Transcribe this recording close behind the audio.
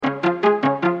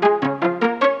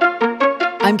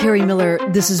I'm Carrie Miller.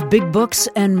 This is Big Books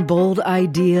and Bold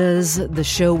Ideas, the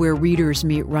show where readers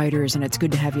meet writers, and it's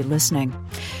good to have you listening.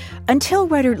 Until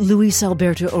writer Luis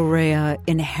Alberto Urrea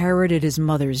inherited his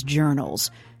mother's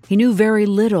journals, he knew very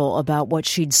little about what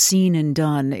she'd seen and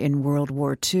done in World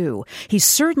War II. He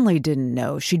certainly didn't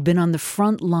know she'd been on the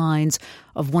front lines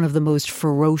of one of the most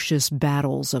ferocious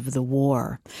battles of the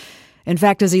war. In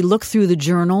fact, as he looked through the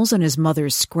journals and his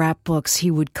mother's scrapbooks,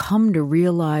 he would come to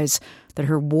realize that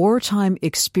her wartime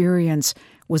experience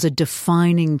was a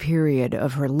defining period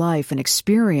of her life, an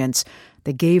experience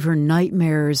that gave her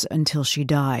nightmares until she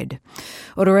died.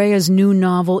 Urrea's new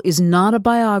novel is not a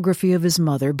biography of his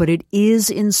mother, but it is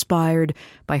inspired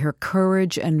by her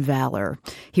courage and valor.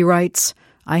 He writes,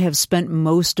 "I have spent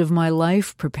most of my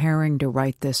life preparing to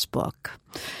write this book."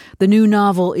 The new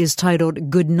novel is titled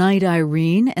Good Night,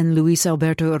 Irene, and Luis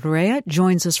Alberto Urrea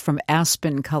joins us from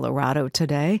Aspen, Colorado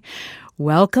today.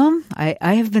 Welcome. I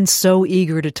have been so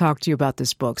eager to talk to you about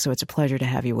this book, so it's a pleasure to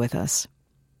have you with us.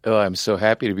 Oh, I'm so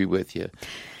happy to be with you.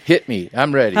 Hit me.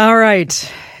 I'm ready. All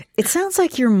right. It sounds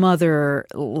like your mother,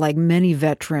 like many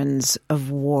veterans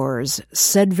of wars,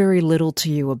 said very little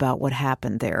to you about what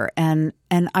happened there. And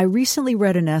I recently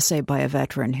read an essay by a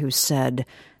veteran who said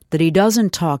that he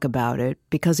doesn't talk about it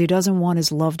because he doesn't want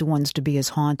his loved ones to be as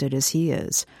haunted as he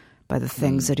is by the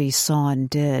things that he saw and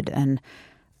did. And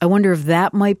I wonder if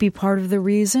that might be part of the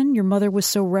reason your mother was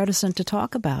so reticent to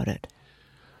talk about it.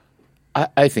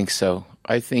 I think so.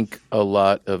 I think a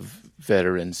lot of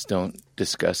veterans don't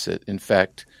discuss it. In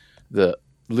fact, the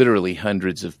literally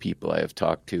hundreds of people I have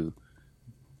talked to,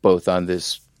 both on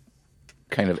this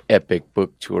kind of epic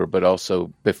book tour, but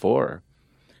also before,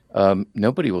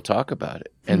 nobody will talk about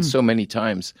it. And so many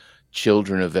times,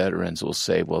 children of veterans will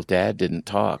say, well, Dad didn't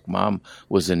talk. Mom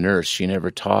was a nurse. She never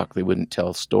talked. They wouldn't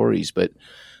tell stories. But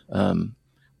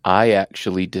I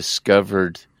actually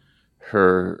discovered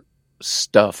her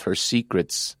stuff, her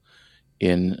secrets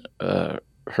in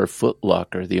her foot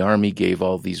locker. The Army gave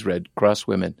all these Red Cross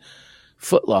women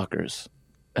foot lockers,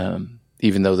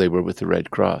 even though they were with the Red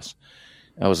Cross.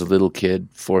 I was a little kid,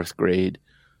 4th grade.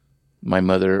 My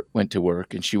mother went to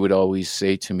work, and she would always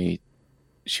say to me,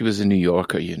 she was a New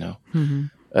Yorker, you know,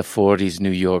 a 40s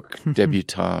New York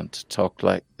debutante, talked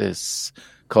like this,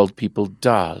 called people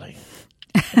darling.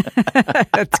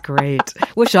 That's great.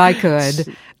 Wish I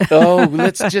could. Oh,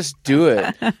 let's just do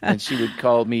it. And she would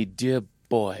call me dear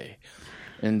boy.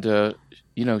 And,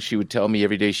 she would tell me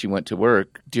every day she went to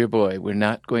work, dear boy, we're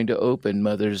not going to open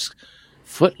Mother's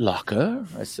foot locker.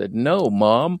 I said, no,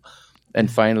 Mom. And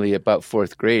finally, about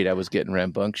 4th grade, I was getting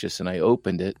rambunctious, and I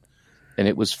opened it, and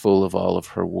it was full of all of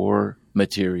her war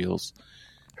materials,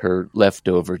 her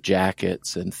leftover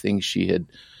jackets and things she had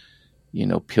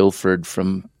pilfered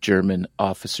from German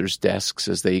officers' desks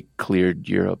as they cleared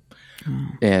Europe.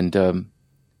 And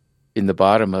in the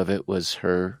bottom of it was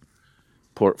her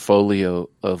portfolio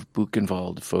of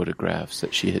Buchenwald photographs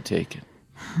that she had taken.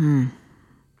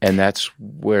 And that's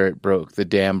where it broke. The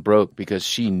dam broke because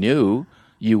she knew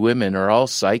you women are all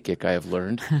psychic, I have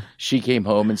learned. She came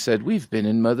home and said, we've been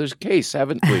in Mother's case,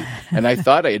 haven't we? And I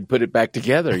thought I had put it back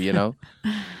together,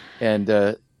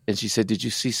 And she said, did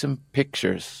you see some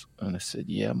pictures? And I said,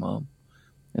 yeah, Mom.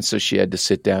 And so she had to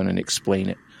sit down and explain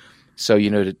it. So,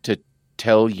 to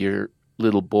tell your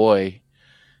little boy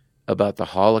about the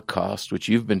Holocaust, which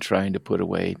you've been trying to put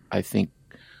away, I think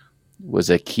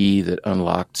was a key that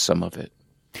unlocked some of it.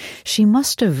 She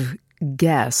must have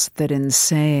guessed that in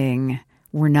saying,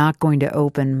 we're not going to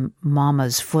open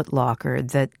Mama's footlocker,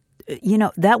 that,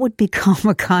 that would become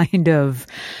a kind of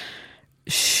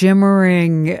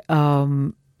shimmering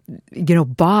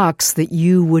box that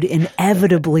you would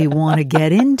inevitably want to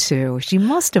get into. She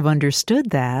must have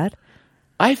understood that.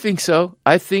 I think so.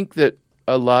 I think that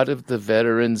a lot of the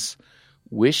veterans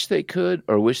wish they could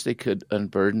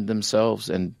unburden themselves.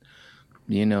 And,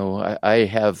 I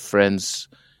have friends,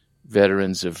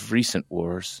 veterans of recent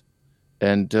wars,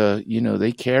 and,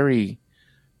 they carry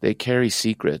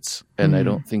secrets, and I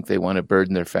don't think they want to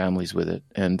burden their families with it.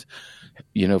 And,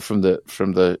 from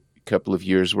the couple of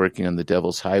years working on the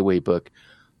Devil's Highway book,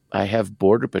 I have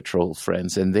Border Patrol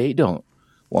friends, and they don't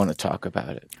want to talk about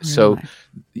it. Really? So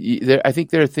I think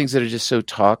there are things that are just so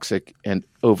toxic and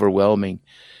overwhelming.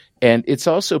 And it's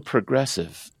also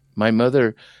progressive. My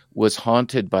mother was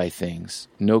haunted by things,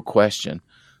 no question.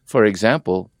 For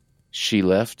example, she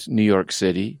left New York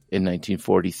City in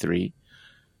 1943.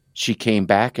 She came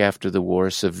back after the war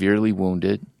severely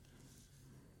wounded.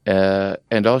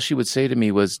 And all she would say to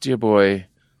me was, dear boy,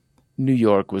 New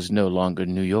York was no longer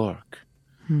New York.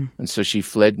 And so she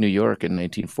fled New York in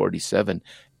 1947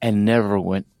 and never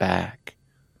went back.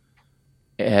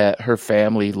 her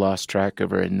family lost track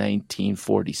of her in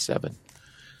 1947.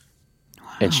 Wow.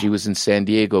 And she was in San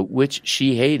Diego, which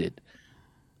she hated.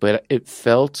 But it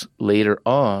felt later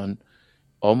on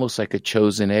almost like a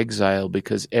chosen exile,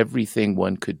 because everything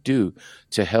one could do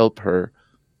to help her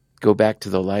go back to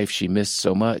the life she missed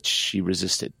so much, she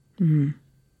resisted. Mm-hmm.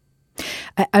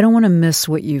 I don't want to miss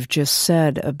what you've just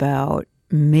said about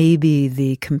maybe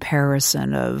the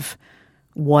comparison of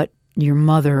what your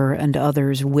mother and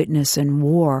others witness in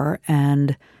war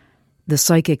and the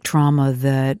psychic trauma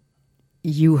that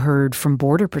you heard from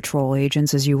Border Patrol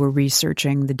agents as you were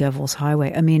researching the Devil's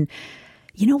Highway. I mean,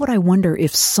 you know what, I wonder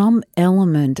if some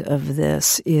element of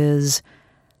this is,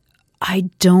 I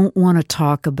don't want to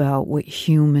talk about what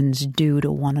humans do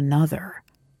to one another.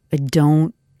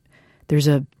 There's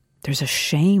a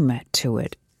shame to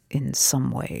it in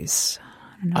some ways.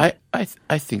 I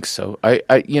think so.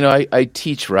 I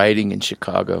teach writing in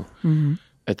Chicago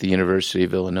at the University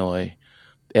of Illinois,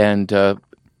 and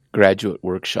graduate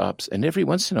workshops. And every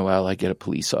once in a while, I get a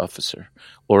police officer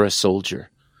or a soldier,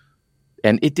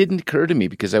 and it didn't occur to me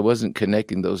because I wasn't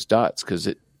connecting those dots, because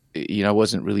I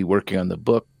wasn't really working on the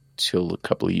book till a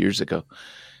couple of years ago.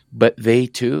 But they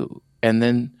too. And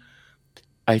then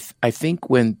I think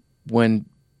when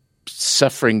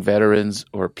suffering veterans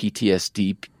or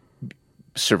PTSD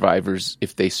survivors,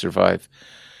 if they survive,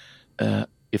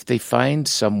 if they find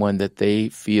someone that they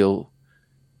feel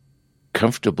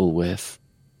comfortable with,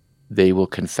 they will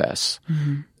confess.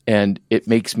 Mm-hmm. And it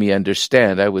makes me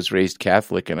understand. I was raised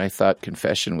Catholic, and I thought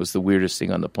confession was the weirdest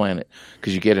thing on the planet,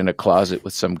 because you get in a closet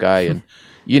with some guy and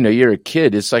you're a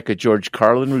kid. It's like a George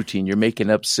Carlin routine. You're making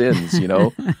up sins,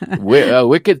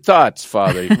 wicked thoughts,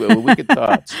 Father, wicked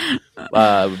thoughts.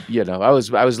 I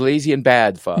was lazy and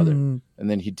bad, Father. Mm. And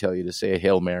then he'd tell you to say a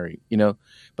Hail Mary,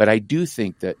 But I do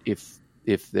think that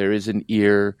if there is an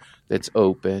ear that's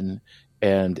open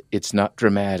and it's not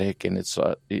dramatic, and it's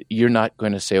you're not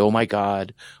going to say, oh my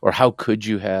God, or how could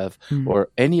you have, or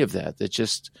any of that, that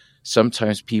just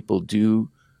sometimes people do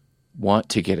want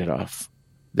to get it off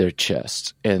their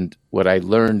chest. And what I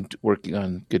learned working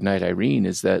on Goodnight Irene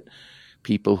is that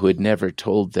people who had never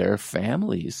told their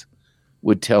families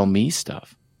would tell me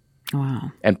stuff.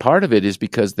 Wow. And part of it is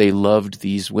because they loved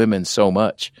these women so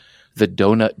much, the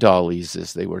donut dollies,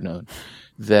 as they were known,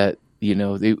 that,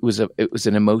 it was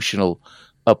an emotional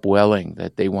upwelling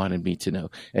that they wanted me to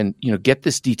know. And, get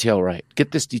this detail right.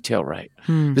 Get this detail right.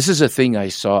 This is a thing I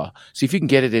saw. See if you can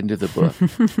get it into the book.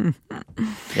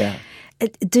 Yeah.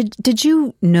 Did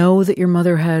you know that your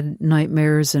mother had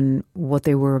nightmares and what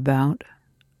they were about?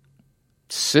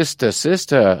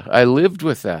 Sister, I lived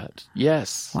with that.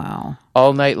 Yes. Wow.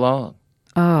 All night long.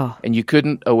 Oh. And you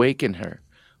couldn't awaken her,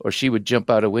 or she would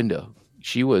jump out a window.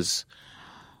 She was,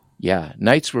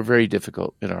 nights were very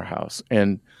difficult in our house.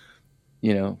 And,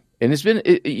 and it's been,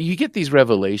 you get these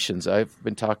revelations. I've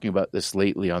been talking about this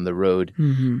lately on the road,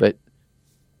 but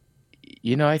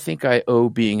I think I owe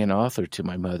being an author to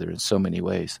my mother in so many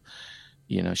ways.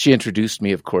 She introduced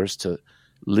me, of course, to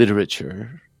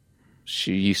literature.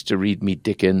 She used to read me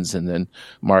Dickens and then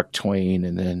Mark Twain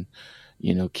and then,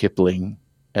 Kipling,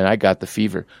 and I got the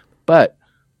fever. But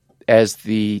as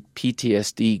the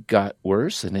PTSD got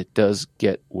worse, and it does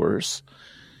get worse,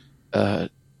 her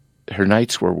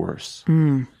nights were worse.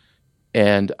 Mm.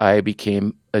 And I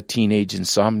became a teenage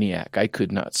insomniac. I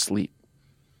could not sleep.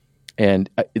 And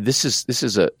this is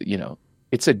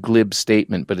it's a glib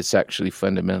statement, but it's actually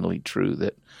fundamentally true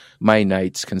that my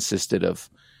nights consisted of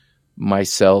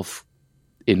myself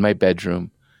in my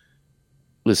bedroom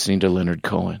listening to Leonard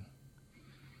Cohen,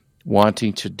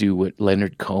 wanting to do what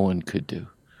Leonard Cohen could do.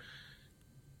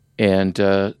 And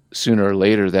sooner or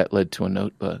later, that led to a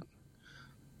notebook.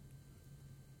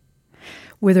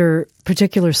 Were there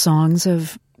particular songs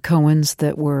of Cohen's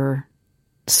that were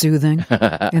soothing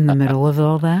in the middle of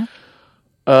all that?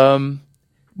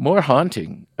 More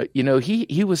haunting.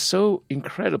 He was so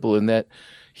incredible in that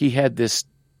he had this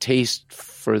taste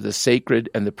for the sacred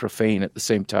and the profane at the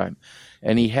same time.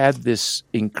 And he had this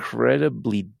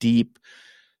incredibly deep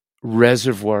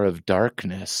reservoir of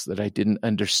darkness that I didn't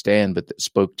understand, but that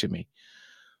spoke to me.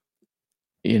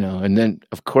 And then,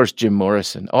 of course, Jim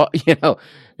Morrison,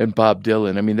 and Bob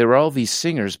Dylan. I mean, there were all these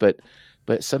singers, but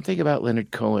something about Leonard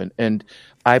Cohen. And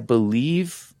I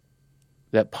believe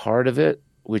that part of it,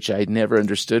 which I never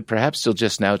understood, perhaps till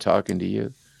just now talking to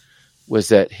you, was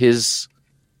that his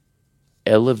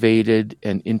elevated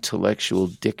and intellectual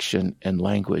diction and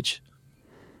language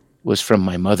was from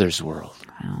my mother's world.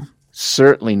 Wow.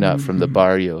 Certainly not from the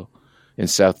barrio in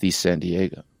Southeast San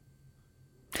Diego.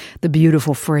 The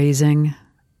beautiful phrasing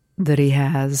that he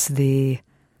has, the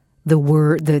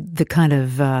word, the kind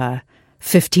of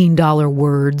 $15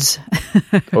 words.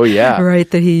 Oh, yeah. Right,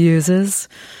 that he uses.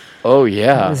 Oh,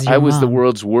 yeah. I was the mom.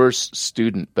 world's worst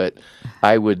student, but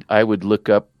I would look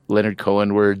up Leonard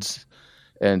Cohen words,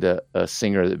 and a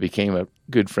singer that became a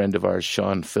good friend of ours,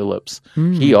 Sean Phillips.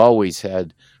 He always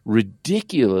had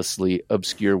ridiculously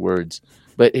obscure words,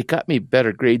 but it got me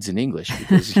better grades in English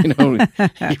because,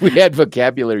 we had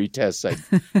vocabulary tests. I'd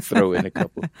throw in a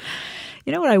couple.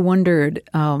 You know what I wondered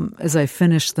as I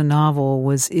finished the novel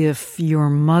was if your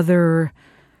mother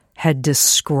had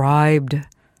described,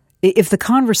 if the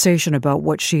conversation about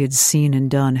what she had seen and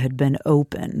done had been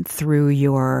open through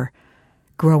your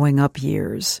growing up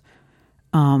years,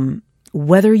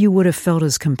 whether you would have felt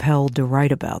as compelled to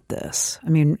write about this. I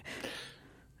mean,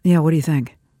 yeah, what do you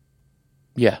think?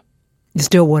 Yeah. You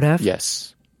still would have?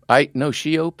 Yes. No,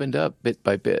 she opened up bit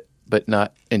by bit, but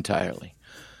not entirely.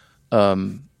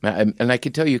 And I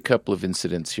can tell you a couple of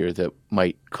incidents here that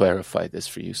might clarify this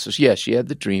for you. So, yeah, she had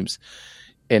the dreams,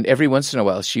 and every once in a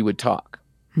while she would talk.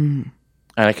 And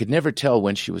I could never tell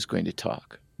when she was going to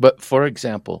talk. But, for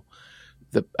example,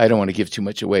 I don't want to give too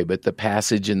much away, but the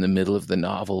passage in the middle of the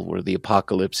novel where the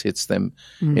apocalypse hits them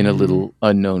in a little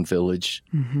unknown village.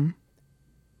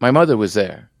 My mother was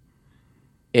there.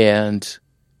 And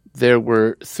there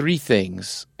were three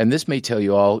things, and this may tell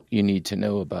you all you need to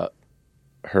know about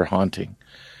her haunting.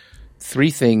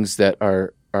 Three things that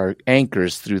are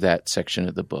anchors through that section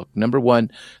of the book. Number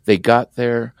one, they got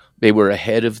there. They were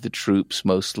ahead of the troops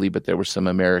mostly, but there were some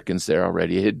Americans there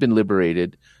already. It had been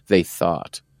liberated, they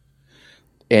thought.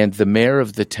 And the mayor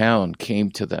of the town came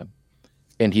to them,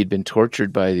 and he'd been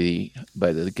tortured by the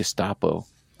Gestapo,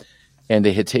 and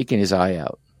they had taken his eye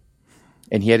out.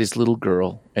 And he had his little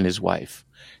girl and his wife.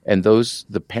 And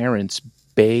the parents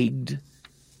begged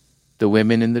the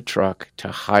women in the truck to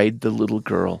hide the little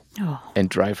girl and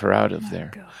drive her out of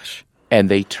there. Gosh. And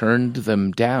they turned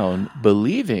them down,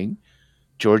 believing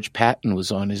George Patton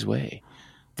was on his way.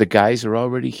 The guys are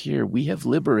already here. We have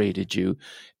liberated you.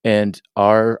 And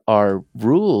our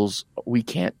rules, we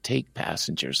can't take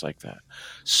passengers like that.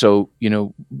 So,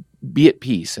 be at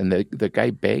peace. And the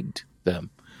guy begged them.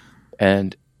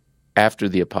 And after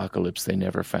the apocalypse, they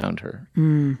never found her.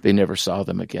 They never saw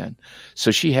them again.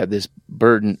 So she had this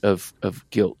burden of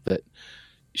guilt that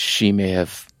she may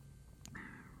have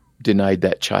denied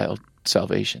that child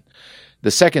salvation.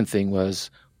 The second thing was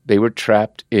they were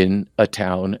trapped in a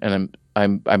town, and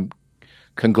I'm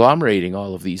conglomerating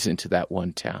all of these into that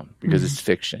one town because it's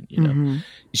fiction.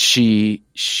 She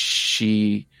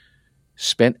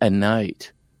spent a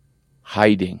night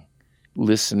hiding,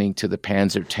 listening to the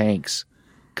Panzer tanks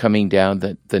coming down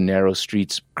the narrow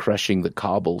streets, crushing the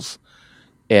cobbles,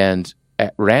 and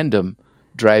at random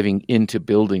driving into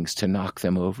buildings to knock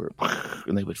them over,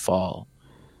 and they would fall.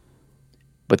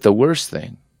 But the worst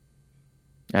thing,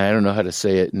 and I don't know how to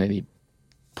say it in any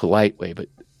polite way, but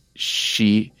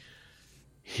she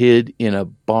hid in a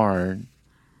barn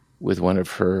with one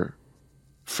of her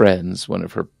friends, one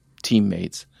of her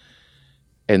teammates,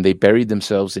 and they buried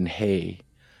themselves in hay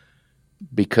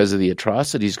because of the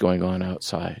atrocities going on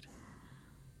outside,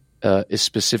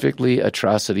 specifically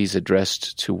atrocities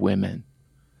addressed to women.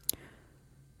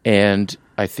 And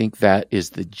I think that is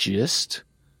the gist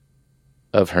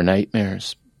of her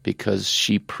nightmares, because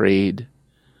she prayed,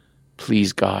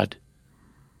 please God,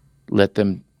 let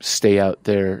them stay out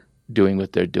there doing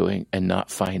what they're doing and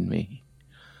not find me.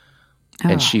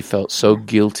 And she felt so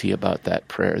guilty about that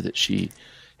prayer that she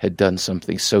had done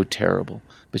something so terrible,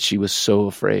 but she was so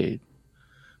afraid.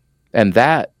 And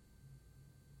that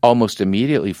almost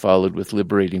immediately followed with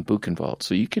liberating Buchenwald.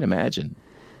 So you can imagine.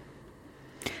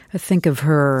 I think of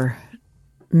her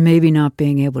maybe not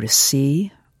being able to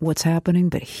see what's happening,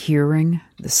 but hearing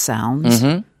the sounds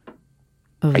of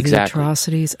the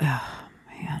atrocities. Oh,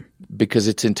 man. Because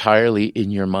it's entirely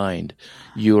in your mind.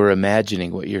 You are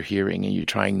imagining what you're hearing, and you're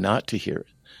trying not to hear it.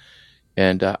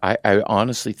 And I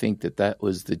honestly think that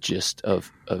was the gist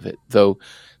of it. Though,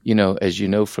 as you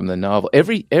know from the novel,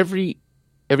 every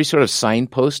sort of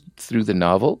signpost through the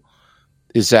novel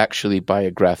is actually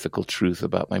biographical truth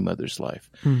about my mother's life,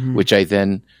 which I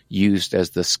then used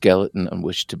as the skeleton on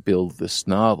which to build this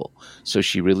novel. So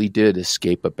she really did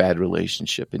escape a bad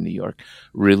relationship in New York,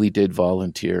 really did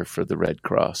volunteer for the Red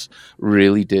Cross,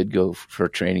 really did go for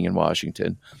training in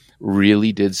Washington,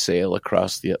 really did sail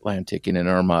across the Atlantic in an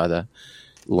armada,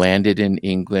 landed in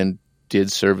England,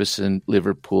 did service in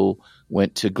Liverpool,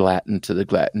 went to the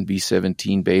Glatton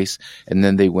B-17 base, and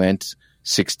then they went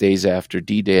 6 days after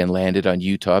D-Day and landed on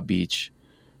Utah Beach.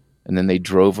 And then they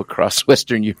drove across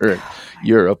Western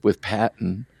Europe with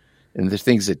Patton And there's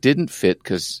things that didn't fit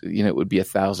because, it would be a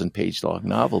 1,000-page long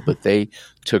novel, but they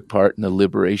took part in the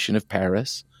liberation of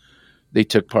Paris. They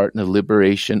took part in the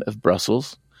liberation of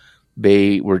Brussels.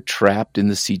 They were trapped in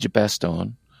the Siege of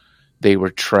Bastogne. They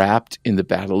were trapped in the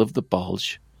Battle of the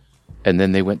Bulge. And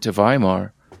then they went to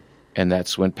Weimar. And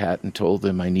that's when Patton told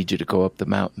them, I need you to go up the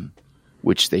mountain,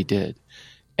 which they did.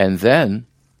 And then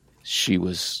she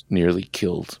was nearly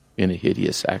killed in a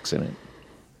hideous accident.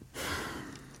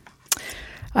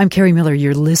 I'm Carrie Miller.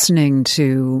 You're listening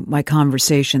to my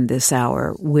conversation this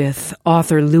hour with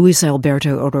author Luis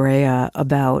Alberto Urrea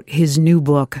about his new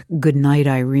book, Goodnight,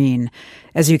 Irene.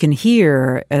 As you can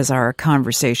hear as our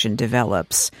conversation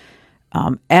develops,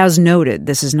 as noted,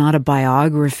 this is not a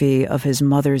biography of his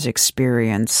mother's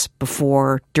experience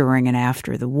before, during, and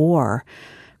after the war,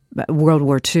 World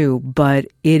War II, but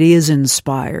it is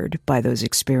inspired by those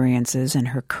experiences and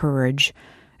her courage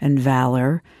and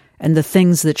valor and the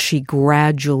things that she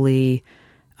gradually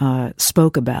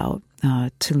spoke about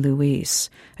to Luis.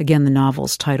 Again, the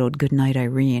novel's titled Goodnight,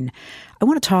 Irene. I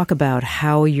want to talk about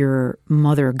how your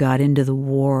mother got into the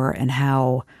war and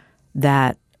how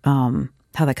that kind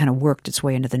of worked its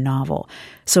way into the novel.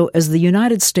 So as the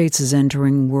United States is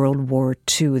entering World War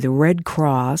II, the Red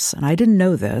Cross, and I didn't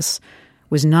know this,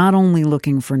 was not only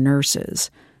looking for nurses,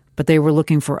 but they were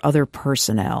looking for other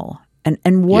personnel. And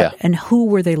who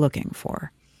were they looking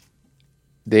for?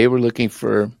 They were looking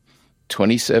for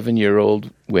 27-year-old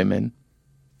women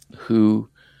who,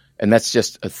 and that's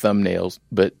just a thumbnail,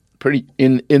 but pretty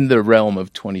in the realm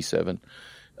of 27,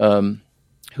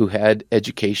 who had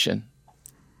education,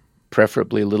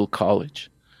 preferably a little college.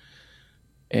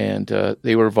 And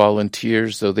they were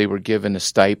volunteers, though they were given a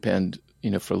stipend,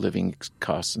 for living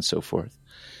costs and so forth.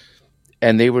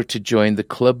 And they were to join the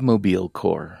Clubmobile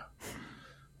Corps.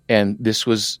 And this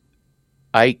was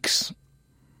Ike's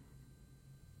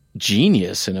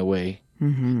genius in a way,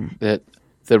 that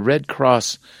the Red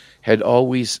Cross had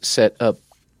always set up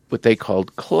what they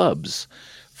called clubs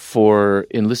for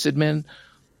enlisted men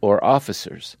or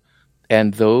officers.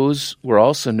 And those were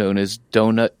also known as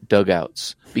donut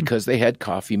dugouts because they had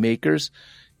coffee makers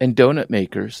and donut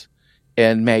makers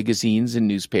and magazines and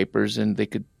newspapers, and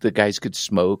the guys could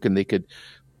smoke and they could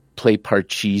play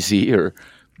parcheesi or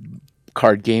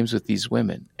card games with these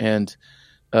women. And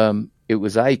it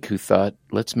was Ike who thought,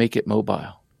 let's make it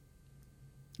mobile.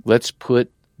 Let's put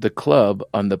the club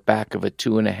on the back of a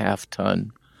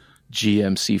 2.5-ton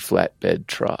GMC flatbed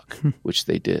truck, which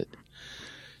they did.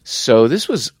 So this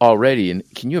was already, and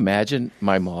can you imagine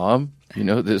my mom,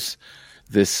 this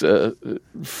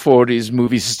 40s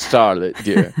movie starlet,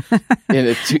 dear, in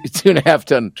a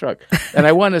 2.5-ton truck. And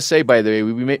I want to say, by the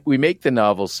way, we make the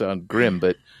novel sound grim,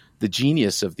 but the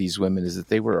genius of these women is that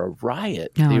they were a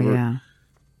riot.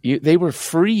 They were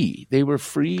free. They were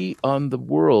free on the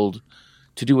world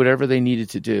to do whatever they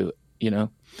needed to do,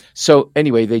 So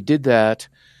anyway, they did that,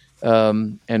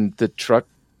 and the truck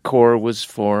corps was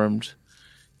formed,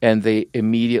 and they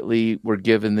immediately were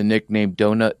given the nickname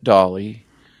Donut Dolly,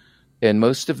 and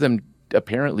most of them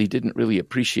apparently didn't really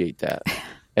appreciate that.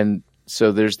 And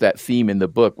so there's that theme in the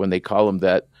book when they call them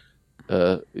that.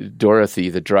 Dorothy,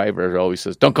 the driver, always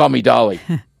says, "Don't call me Dolly."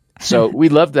 So we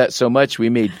loved that so much we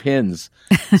made pins.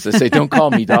 So they say, "Don't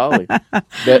call me Dolly."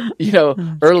 That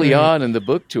early on in the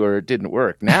book tour it didn't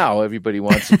work. Now everybody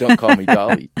wants a "Don't call me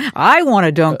Dolly." I want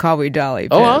a "Don't call me Dolly" pin.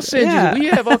 Oh, I'll send you. We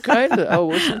have all kinds of. Oh,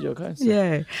 we'll send you all kinds of stuff.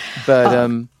 Yay.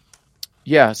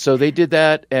 But so they did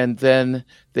that, and then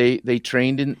they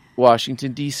trained in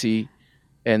Washington D.C.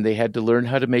 and they had to learn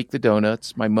how to make the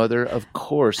donuts. My mother, of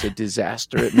course, a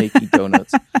disaster at making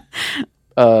donuts.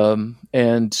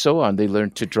 And so on. They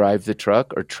learned to drive the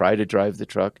truck or try to drive the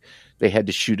truck. They had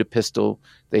to shoot a pistol.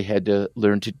 They had to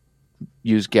learn to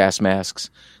use gas masks.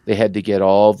 They had to get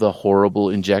all the horrible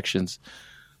injections.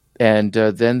 And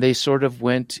then they sort of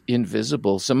went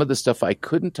invisible. Some of the stuff I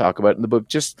couldn't talk about in the book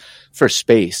just for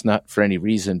space, not for any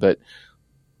reason, but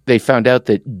they found out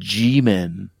that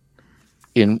G-men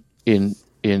in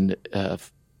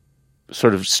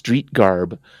sort of street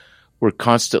garb were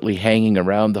constantly hanging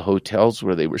around the hotels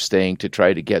where they were staying to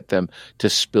try to get them to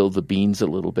spill the beans a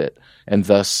little bit. And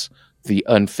thus the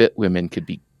unfit women could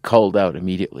be culled out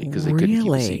immediately because they couldn't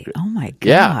keep a secret. Oh my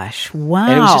gosh. Yeah. Wow.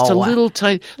 And it was just a little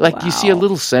tiny, you see a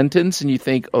little sentence and you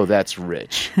think, oh, that's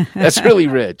rich. That's really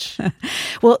rich.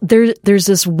 Well, there's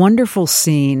this wonderful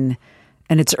scene,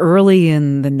 and it's early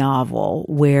in the novel,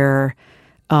 where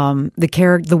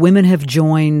the women have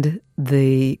joined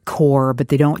the Corps, but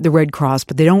the Red Cross,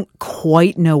 but they don't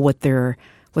quite know what they're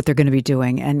going to be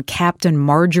doing. And Captain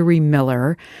Marjorie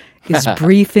Miller is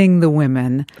briefing the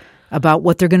women about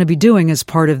what they're going to be doing as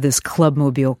part of this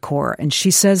Clubmobile Corps. And she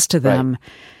says to them,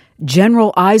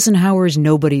 General Eisenhower's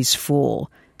nobody's fool.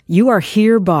 You are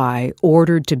hereby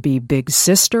ordered to be big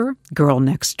sister, girl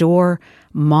next door,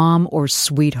 mom, or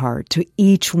sweetheart to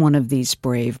each one of these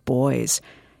brave boys.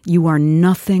 You are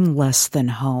nothing less than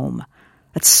home.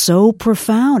 That's so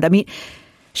profound. I mean,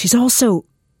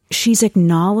 she's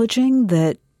acknowledging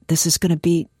that this is going to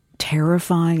be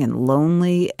terrifying and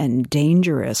lonely and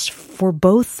dangerous for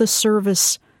both the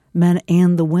servicemen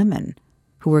and the women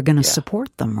who are going to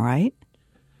support them, right?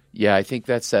 Yeah, I think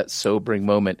that's that sobering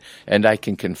moment. And I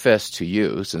can confess to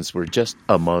you, since we're just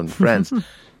among friends,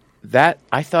 that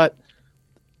I thought,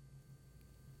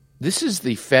 this is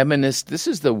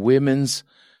the women's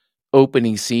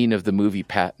opening scene of the movie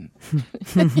Patton.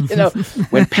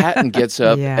 When Patton gets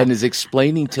up and is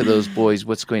explaining to those boys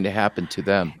what's going to happen to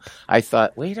them, I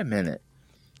thought, wait a minute.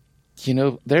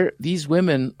 These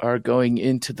women are going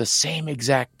into the same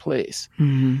exact place.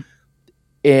 Mm-hmm.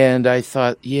 And I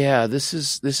thought, this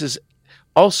is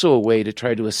also a way to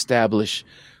try to establish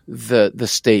the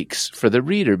stakes for the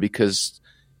reader, because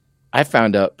I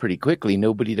found out pretty quickly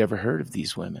nobody had ever heard of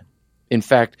these women. In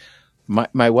fact,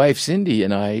 my wife Cindy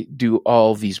and I do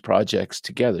all these projects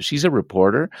together. She's a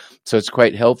reporter, so it's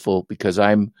quite helpful because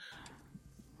I'm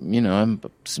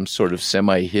some sort of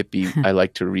semi-hippie, I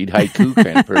like to read haiku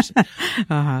kind of person.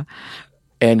 Uh-huh.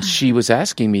 And she was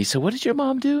asking me, so what did your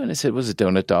mom do? And I said, it was a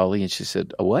donut dolly. And she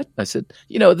said, a what? I said,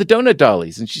 the donut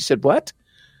dollies. And she said, what?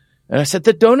 And I said,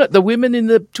 the women in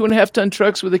the 2.5-ton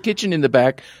trucks with a kitchen in the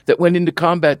back that went into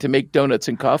combat to make donuts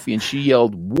and coffee. And she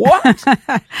yelled, what?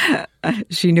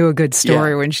 She knew a good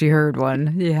story when she heard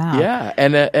one. Yeah. Yeah.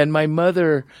 And my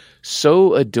mother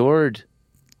so adored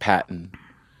Patton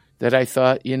that I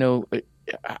thought,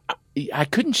 I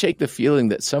couldn't shake the feeling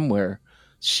that somewhere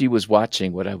she was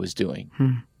watching what I was doing.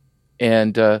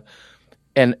 And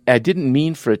I didn't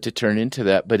mean for it to turn into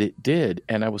that, but it did.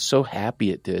 And I was so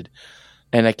happy it did.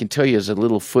 And I can tell you as a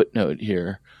little footnote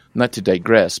here, not to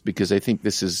digress, because I think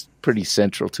this is pretty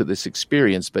central to this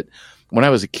experience. But when I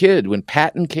was a kid, when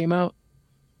Patton came out,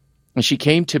 and she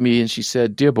came to me and she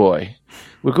said, dear boy,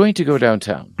 we're going to go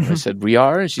downtown. And I said, we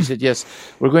are? And she said, yes,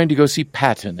 we're going to go see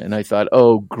Patton. And I thought,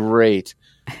 oh, great.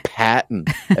 Patton,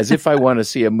 as if I want to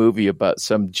see a movie about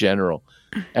some general.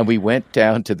 And we went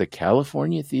down to the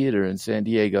California Theater in San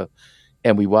Diego,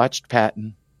 and we watched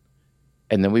Patton,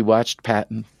 and then we watched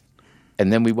Patton,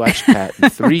 and then we watched Patton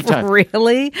 3 times.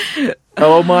 Really?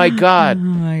 Oh my God! Oh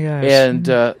my gosh! And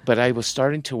but I was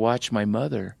starting to watch my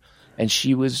mother, and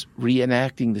she was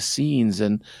reenacting the scenes,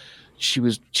 and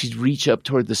she'd reach up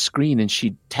toward the screen, and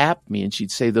she'd tap me, and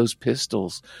she'd say, "Those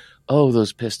pistols." Oh,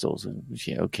 those pistols. And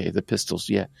okay, the pistols,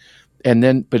 yeah. And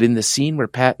then, but in the scene where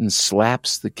Patton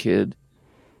slaps the kid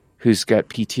who's got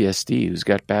PTSD, who's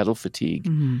got battle fatigue,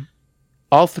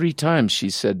 all 3 times she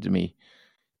said to me,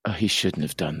 oh, he shouldn't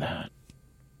have done that.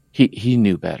 He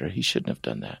knew better. He shouldn't have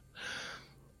done that.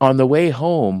 On the way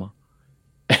home,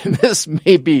 and this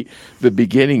may be the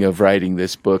beginning of writing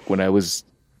this book when I was,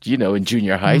 in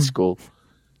junior high school,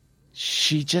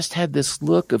 she just had this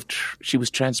look of, she was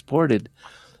transported.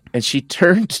 And she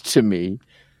turned to me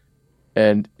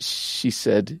and she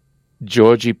said,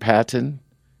 Georgie Patton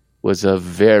was a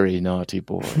very naughty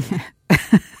boy.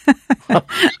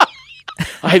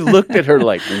 I looked at her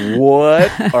like,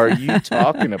 what are you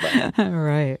talking about?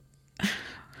 Right.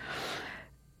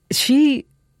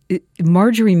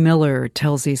 Marjorie Miller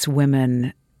tells these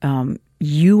women,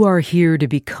 you are here to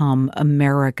become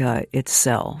America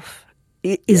itself.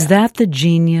 Is that the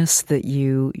genius that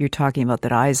you're talking about,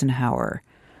 that Eisenhower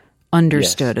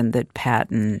understood and that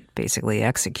Patton basically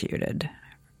executed?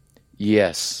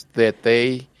 Yes, that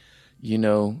they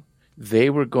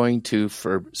were going to,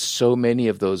 for so many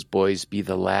of those boys, be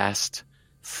the last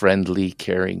friendly,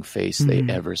 caring face they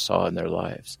ever saw in their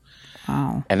lives.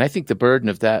 Wow. And I think the burden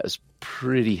of that is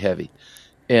pretty heavy.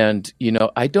 And,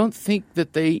 I don't think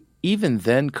that they even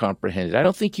then comprehended. I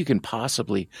don't think you can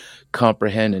possibly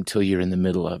comprehend until you're in the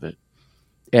middle of it.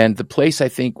 And the place, I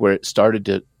think, where it started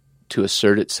to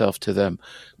assert itself to them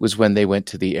was when they went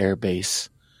to the air base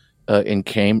in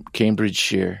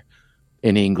Cambridgeshire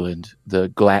in England, the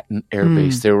Glatton Air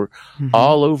Base. They were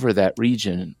all over that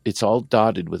region. It's all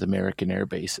dotted with American air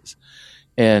bases.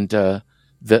 And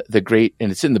the great, and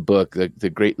it's in the book, the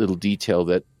great little detail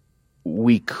that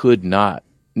we could not,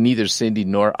 neither Cindy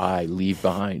nor I, leave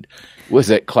behind was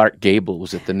that Clark Gable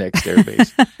was at the next air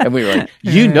base. And we were like,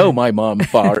 my mom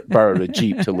borrowed a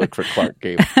Jeep to look for Clark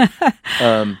Gable.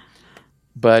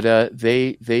 But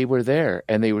they were there,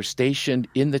 and they were stationed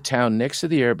in the town next to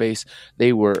the air base.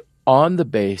 They were on the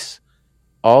base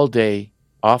all day,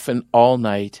 often all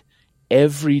night,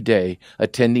 every day,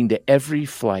 attending to every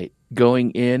flight,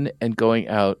 going in and going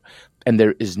out, and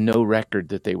there is no record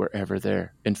that they were ever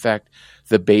there. In fact,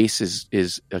 the base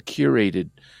is a curated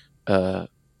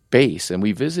base, and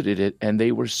we visited it, and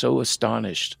they were so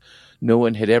astonished. No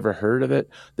one had ever heard of it.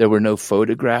 There were no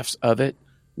photographs of it.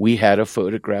 We had a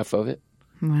photograph of it.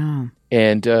 Wow.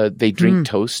 And they drink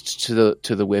toasts to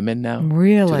the women now.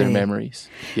 Really? To their memories.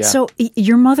 Yeah. So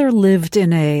your mother lived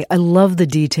in I love the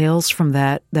details from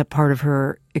that part of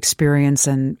her experience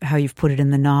and how you've put it in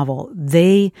the novel.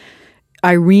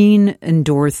 Irene and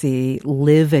Dorothy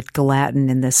live at Gallatin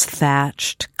in this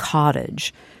thatched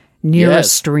cottage near a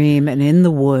stream and in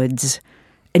the woods.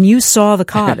 And you saw the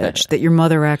cottage that your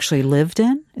mother actually lived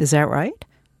in? Is that right?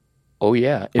 Oh,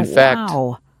 yeah. In fact,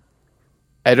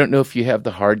 I don't know if you have the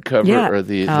hardcover or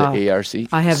the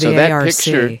ARC. I have the ARC.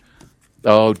 Picture,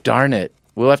 oh, darn it.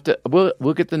 We'll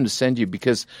get them to send you,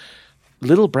 because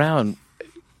Little Brown,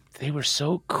 they were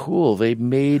so cool. They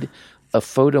made a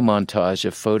photo montage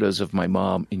of photos of my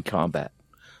mom in combat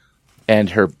and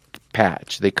her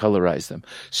patch. They colorized them.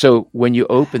 So when you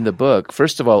open the book,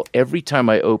 first of all, every time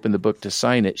I open the book to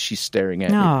sign it, she's staring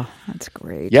at me. Oh, that's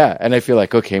great. Yeah, and I feel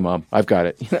like, okay, Mom, I've got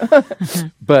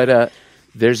it. But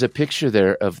there's a picture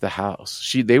there of the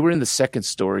house. They were in the second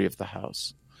story of the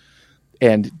house.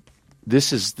 And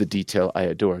this is the detail I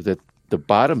adore, that the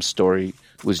bottom story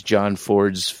was John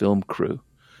Ford's film crew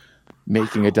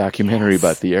making a documentary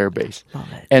about the airbase.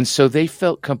 And so they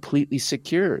felt completely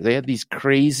secure. They had these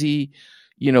crazy,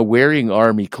 wearing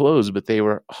army clothes, but they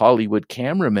were Hollywood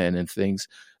cameramen and things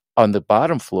on the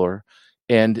bottom floor.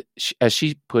 And as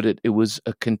she put it, it was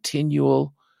a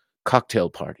continual cocktail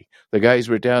party. The guys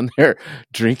were down there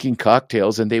drinking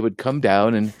cocktails, and they would come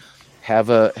down and have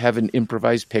an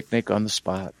improvised picnic on the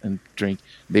spot and drink.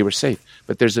 They were safe.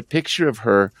 But there's a picture of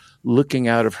her looking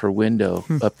out of her window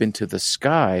up into the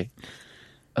sky.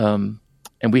 And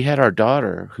we had our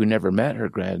daughter, who never met her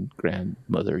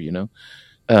grandmother,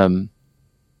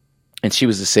 and she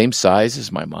was the same size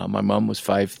as my mom. My mom was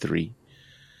 5'3".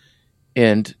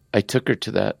 And I took her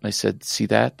to that, and I said, see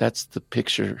that? That's the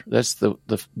picture. That's the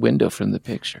window from the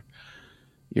picture.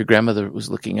 Your grandmother was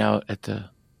looking out at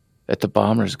the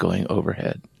bombers going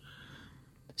overhead.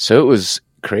 So it was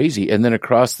crazy. And then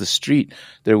across the street,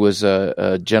 there was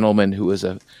a gentleman who was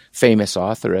a famous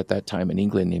author at that time in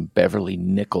England named Beverly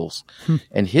Nichols.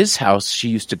 And his house, she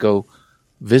used to go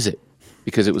visit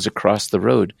because it was across the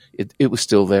road. It was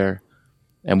still there.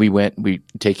 And we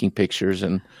taking pictures,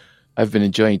 and I've been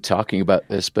enjoying talking about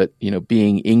this, but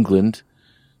being England,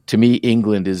 to me,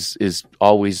 England is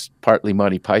always partly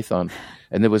Monty Python.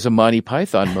 And there was a Monty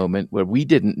Python moment where we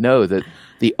didn't know that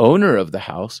the owner of the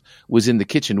house was in the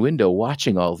kitchen window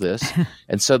watching all this.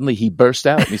 And suddenly he burst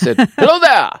out and he said, hello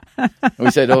there. And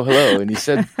we said, oh, hello. And he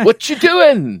said, what you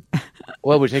doing?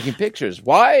 Well, we're taking pictures.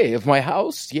 Why? Of my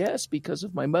house? Yes, because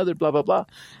of my mother, blah, blah, blah.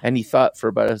 And he thought for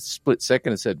about a split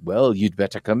second and said, well, you'd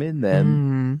better come in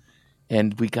then.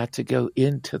 And we got to go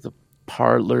into the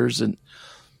parlors, and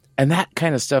that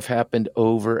kind of stuff happened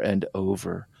over and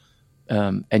over.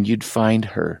 And you'd find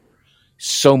her,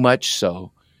 so much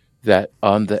so that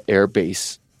on the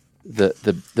airbase,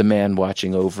 the man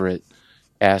watching over it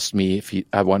asked me if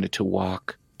I wanted to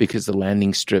walk, because the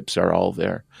landing strips are all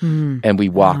there. And we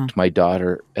walked, my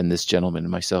daughter and this gentleman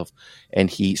and myself, and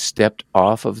he stepped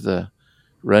off of the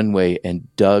runway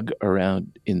and dug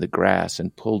around in the grass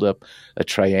and pulled up a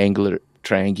triangular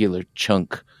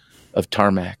chunk of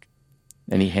tarmac,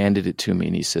 and he handed it to me,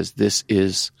 and he says, this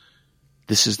is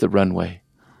the runway,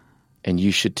 and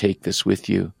you should take this with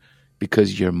you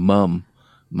because your mom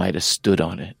might have stood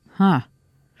on it.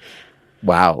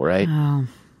 Wow, right? Oh.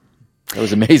 That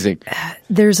was amazing.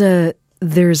 There's a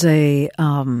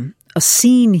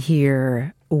scene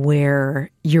here where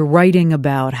you're writing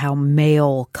about how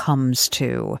mail comes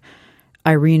to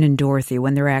Irene and Dorothy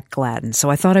when they're at Gallatin. So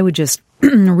I thought I would just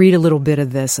read a little bit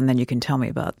of this, and then you can tell me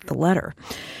about the letter.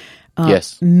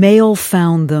 Yes. Mail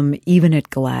found them even at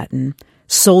Gallatin.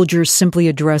 Soldiers simply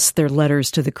addressed their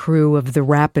letters to the crew of the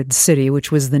Rapid City,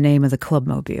 which was the name of the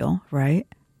clubmobile, right?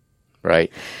 Right.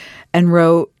 And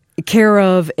wrote, care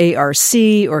of ARC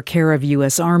or care of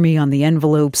U.S. Army on the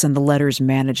envelopes, and the letters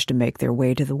managed to make their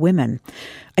way to the women.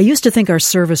 I used to think our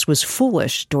service was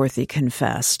foolish, Dorothy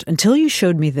confessed, until you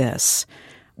showed me this.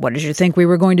 What did you think we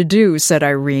were going to do, said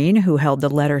Irene, who held the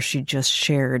letter she just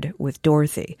shared with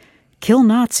Dorothy. Kill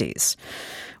Nazis.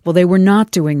 Well, they were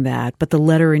not doing that, but the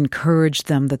letter encouraged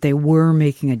them that they were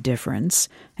making a difference.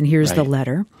 And here's the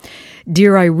letter.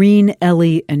 Dear Irene,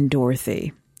 Ellie, and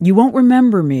Dorothy, You won't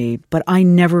remember me, but I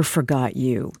never forgot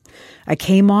you. I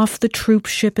came off the troop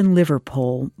ship in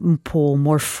Liverpool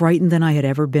more frightened than I had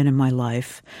ever been in my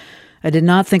life. I did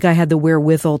not think I had the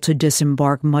wherewithal to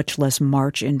disembark, much less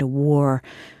march into war.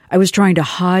 I was trying to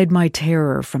hide my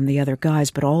terror from the other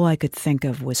guys, but all I could think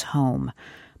of was home.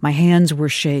 My hands were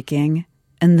shaking,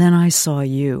 and then I saw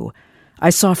you.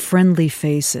 I saw friendly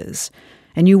faces,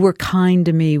 and you were kind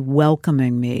to me,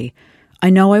 welcoming me. I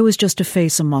know I was just a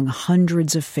face among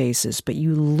hundreds of faces, but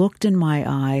you looked in my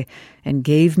eye and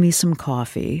gave me some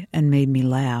coffee and made me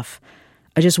laugh.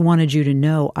 I just wanted you to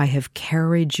know I have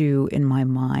carried you in my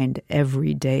mind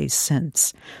every day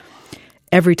since.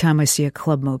 Every time I see a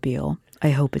clubmobile, I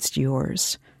hope it's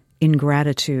yours. In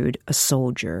gratitude, a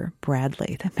soldier,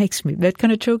 Bradley. That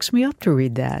kind of chokes me up to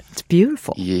read that. It's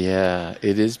beautiful. Yeah,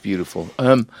 it is beautiful.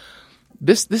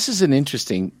 This is an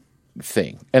interesting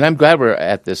thing, and I'm glad we're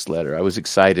at this letter. I was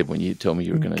excited when you told me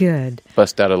you were going to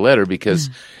bust out a letter because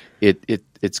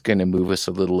it's going to move us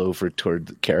a little over toward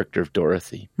the character of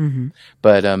Dorothy. Mm-hmm.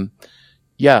 But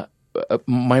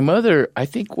my mother, I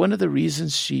think one of the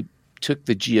reasons she took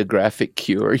the geographic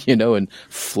cure, and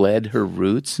fled her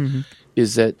roots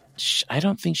is that I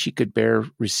don't think she could bear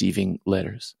receiving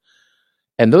letters.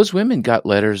 And those women got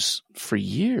letters for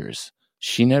years.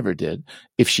 She never did.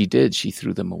 If she did, she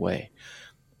threw them away.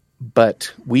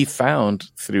 But we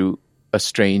found through a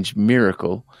strange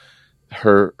miracle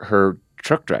her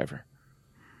truck driver,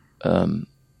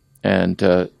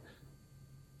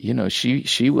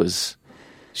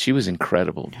 she was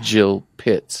incredible, Jill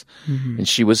Pitts, and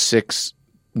she was 6'1",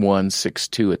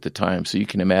 6'2" at the time. So you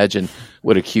can imagine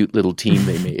what a cute little team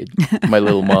they made. My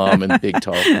little mom and Big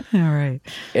Tall. All right.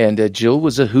 And Jill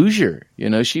was a Hoosier.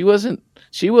 She wasn't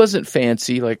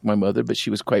fancy like my mother, but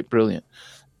she was quite brilliant.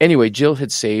 Anyway, Jill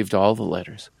had saved all the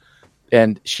letters,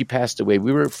 and she passed away.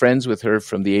 We were friends with her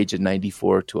from the age of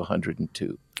 94 to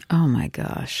 102. Oh, my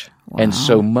gosh. Wow. And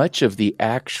so much of the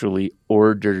actually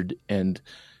ordered and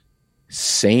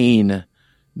sane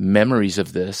memories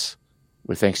of this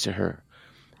were thanks to her.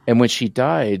 And when she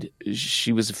died,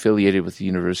 she was affiliated with the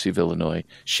University of Illinois,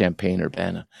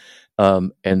 Champaign-Urbana.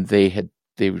 And they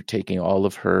were taking all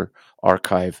of her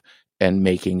archive and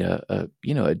making a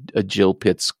Jill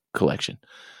Pitts collection.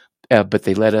 But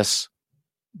they let us,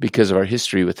 because of our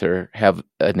history with her, have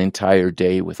an entire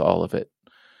day with all of it.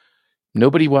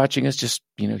 Nobody watching us, just,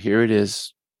 here it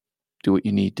is. Do what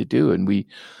you need to do. And we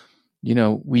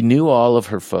knew all of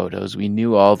her photos. We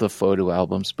knew all the photo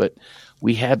albums, but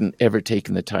we hadn't ever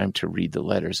taken the time to read the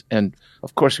letters. And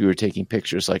of course we were taking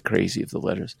pictures like crazy of the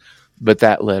letters, but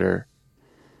that letter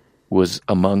was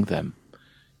among them.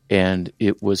 And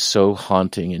it was so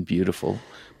haunting and beautiful.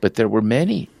 But there were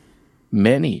many,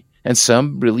 and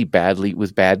some really badly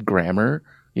with bad grammar.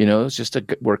 It's just a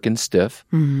working stiff.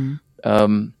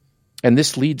 Mm-hmm. And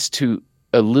this leads to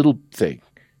a little thing,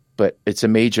 but it's a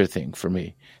major thing for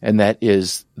me, and that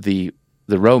is the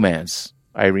romance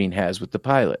Irene has with the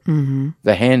pilot,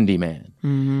 the handyman.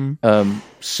 Mm-hmm.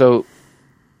 So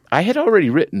I had already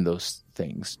written those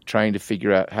things, trying to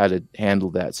figure out how to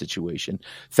handle that situation.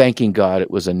 Thanking God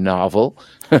it was a novel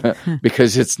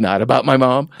because it's not about my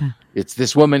mom. It's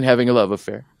this woman having a love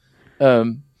affair.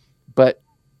 But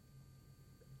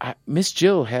Miss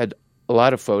Jill had a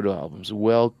lot of photo albums,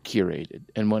 well curated,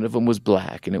 and one of them was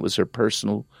black, and it was her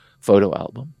personal photo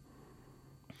album.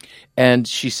 And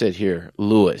she said, "Here,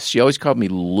 Louis." She always called me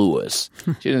Louis.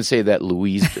 She didn't say that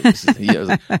Louise. It was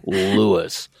like,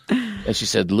 Louis. And she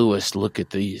said, "Louis, look at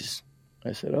these."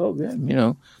 I said, "Oh,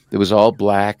 yeah." It was all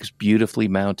black, beautifully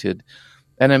mounted.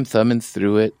 And I'm thumbing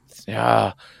through it.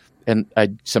 And I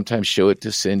sometimes show it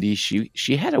to Cindy.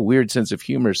 She had a weird sense of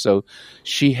humor. So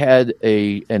she had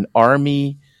an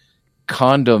army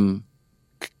condom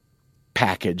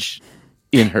package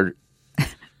in her.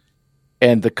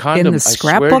 And the condom, in the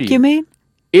scrapbook, you mean?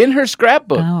 In her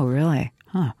scrapbook. Oh, really?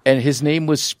 Huh. And his name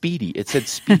was Speedy. It said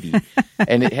Speedy.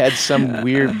 And it had some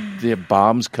weird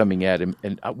bombs coming at him.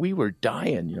 And we were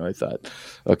dying. I thought,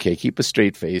 okay, keep a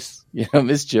straight face.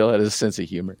 Miss Jill had a sense of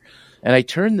humor. And I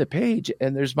turned the page,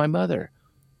 and there's my mother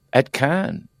at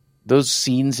Cannes. Those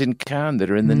scenes in Cannes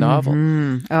that are in the novel.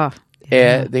 Oh,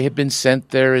 yeah. They had been sent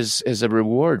there as a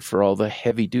reward for all the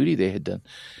heavy duty they had done.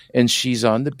 And she's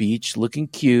on the beach looking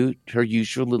cute, her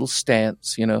usual little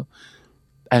stance, And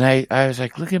I was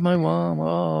like, look at my mom.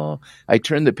 Oh, I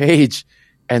turned the page,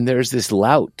 and there's this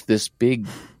big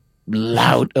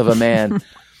lout of a man.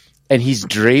 And he's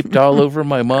draped all over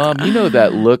my mom. You know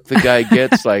that look the guy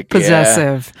gets, like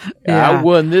possessive. Yeah. I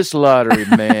won this lottery,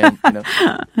 man.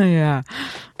 Yeah.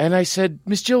 And I said,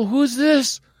 "Miss Jill, who's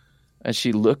this?" And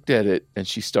she looked at it, and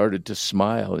she started to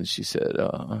smile, and she said,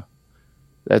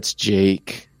 That's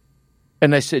Jake.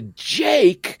 And I said,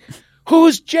 Jake?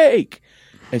 Who's Jake?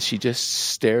 And she just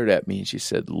stared at me and she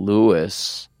said,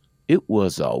 Louis, it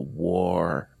was a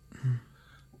war.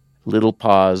 Little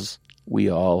pause. We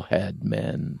all had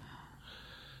men.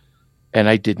 And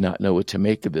I did not know what to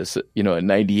make of this. A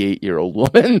 98-year-old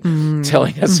woman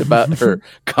telling us about her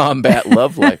combat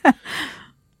love life.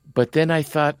 But then I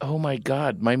thought, oh my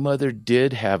God, my mother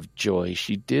did have joy.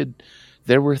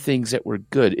 There were things that were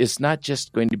good. It's not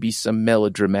just going to be some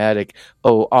melodramatic,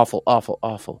 oh, awful, awful,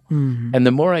 awful. Mm-hmm. And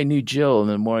the more I knew Jill, and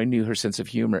the more I knew her sense of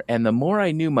humor, and the more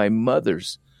I knew my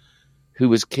mother's, who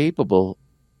was capable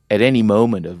at any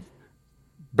moment of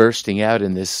bursting out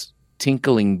in this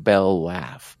tinkling bell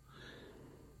laugh.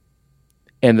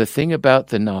 And the thing about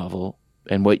the novel,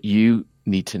 and what you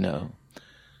need to know,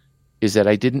 is that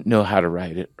I didn't know how to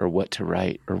write it or what to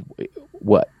write or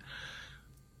what.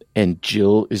 And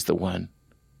Jill is the one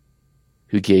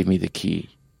who gave me the key.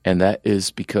 And that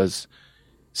is because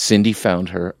Cindy found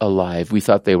her alive. We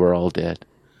thought they were all dead.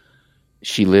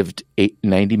 She lived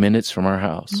 90 minutes from our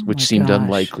house, which seemed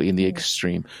unlikely in the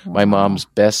extreme. Wow. My mom's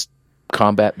best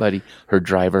combat buddy, her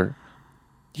driver,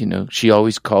 she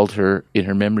always called her, in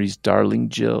her memories, Darling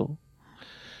Jill.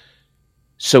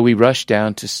 So we rushed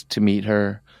down to meet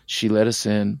her. She let us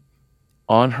in.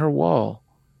 On her wall,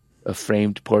 a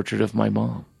framed portrait of my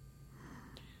mom.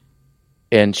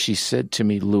 And she said to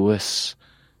me, Louis,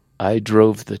 I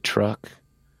drove the truck,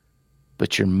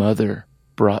 but your mother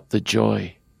brought the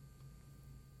joy.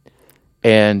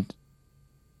 And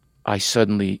I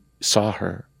suddenly saw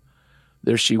her.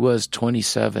 There she was,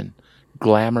 27,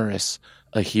 glamorous,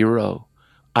 a hero.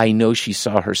 I know she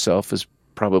saw herself as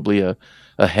probably a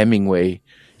Hemingway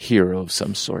hero of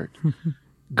some sort,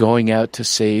 going out to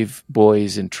save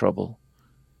boys in trouble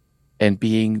and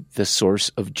being the source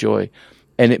of joy.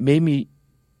 And it made me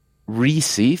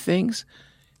re-see things.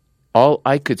 All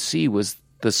I could see was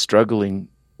the struggling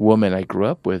woman I grew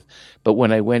up with. But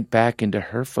when I went back into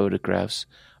her photographs,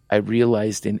 I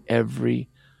realized in every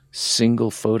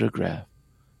single photograph,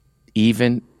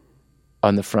 even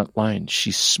on the front line,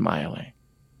 she's smiling.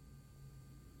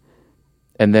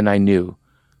 And then I knew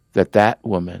that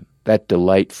woman, that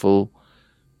delightful,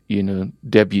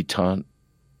 debutante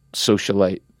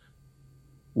socialite,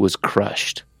 was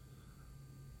crushed.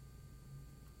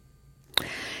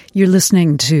 You're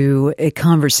listening to a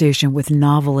conversation with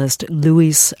novelist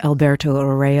Luis Alberto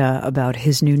Urrea about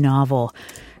his new novel,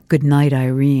 Good Night,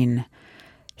 Irene.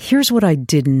 Here's what I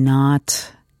did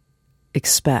not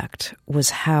expect was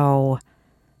how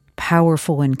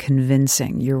powerful and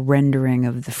convincing your rendering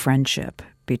of the friendship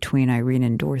between Irene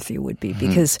and Dorothy would be,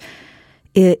 because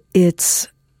it's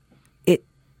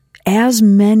as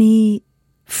many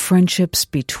friendships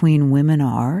between women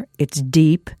are. It's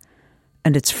deep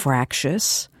and it's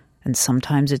fractious and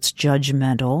sometimes it's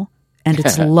judgmental and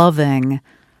it's loving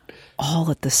all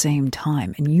at the same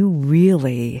time. And you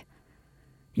really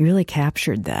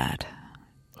captured that.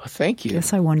 Well, thank you. I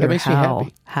guess I wonder that makes me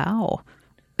happy. How?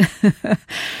 I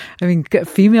mean,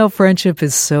 female friendship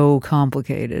is so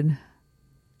complicated.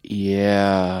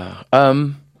 Yeah.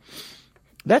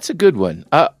 That's a good one.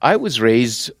 I was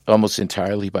raised almost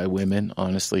entirely by women,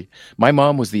 honestly. My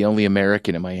mom was the only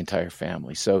American in my entire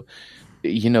family. So,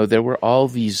 there were all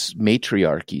these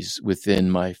matriarchies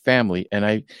within my family.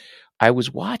 And I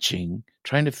was watching,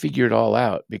 trying to figure it all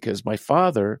out, because my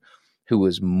father, who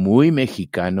was muy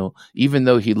Mexicano, even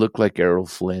though he looked like Errol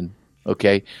Flynn,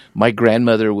 okay? My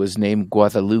grandmother was named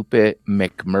Guadalupe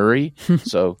McMurray,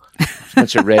 so a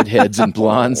bunch of redheads and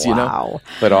blondes, Wow.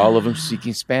 But all of them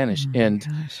speaking Spanish. And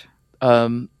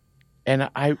I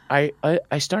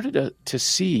started to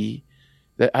see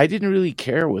that I didn't really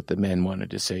care what the men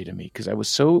wanted to say to me, because I was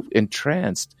so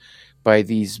entranced by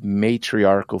these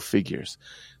matriarchal figures.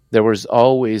 There was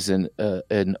always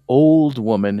an old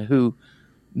woman who,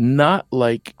 not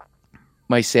like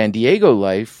my San Diego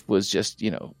life was just,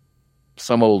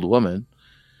 some old woman.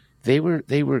 They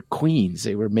were queens.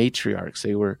 They were matriarchs.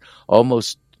 They were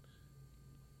almost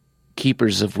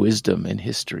keepers of wisdom and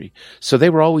history. So they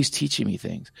were always teaching me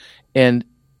things. And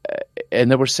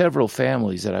there were several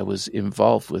families that I was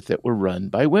involved with that were run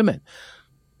by women.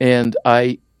 And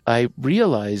I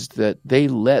realized that they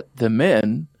let the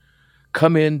men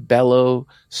come in, bellow,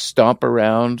 stomp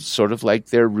around, sort of like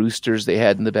their roosters they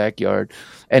had in the backyard.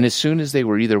 And as soon as they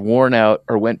were either worn out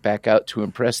or went back out to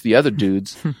impress the other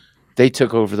dudes, they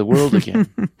took over the world again.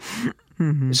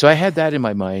 Mm-hmm. So I had that in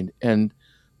my mind. And,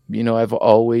 I've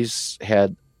always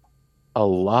had a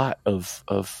lot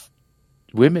of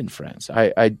women friends.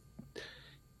 And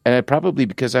probably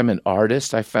because I'm an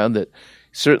artist, I found that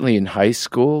certainly in high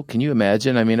school, can you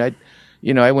imagine? I mean,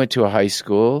 I went to a high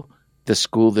school, the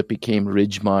school that became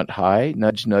Ridgemont High,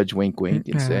 nudge, nudge, wink, wink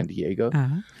in San Diego.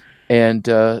 Uh-huh. And,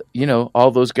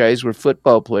 all those guys were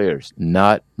football players,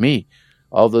 not me.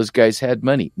 All those guys had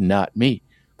money, not me.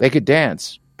 They could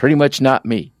dance, pretty much not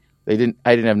me. I didn't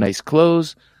have nice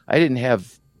clothes. I didn't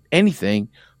have anything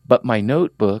but my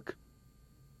notebook.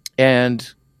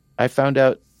 And I found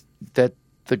out that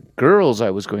the girls I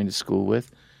was going to school with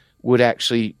would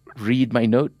actually read my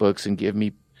notebooks and give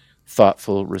me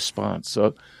thoughtful response.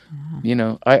 So,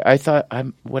 I thought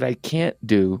what I can't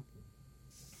do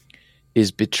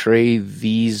is betray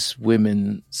these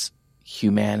women's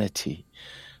humanity.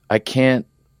 I can't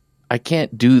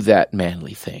do that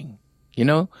manly thing,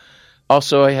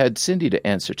 Also, I had Cindy to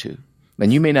answer to.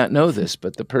 And you may not know this,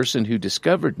 but the person who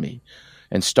discovered me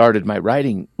and started my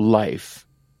writing life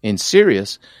in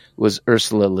Sirius was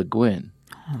Ursula Le Guin.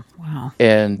 Oh, wow.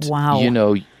 And, wow.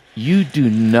 You do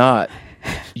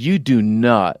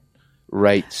not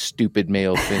write stupid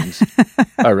male things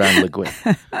around Le Guin.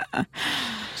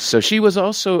 So she was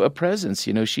also a presence.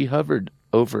 She hovered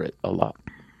over it a lot.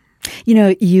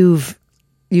 You've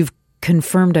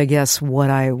confirmed, I guess, what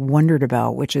I wondered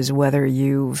about, which is whether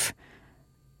you've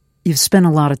spent a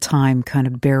lot of time kind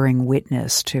of bearing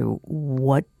witness to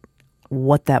what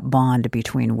that bond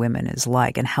between women is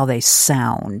like and how they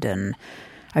sound, and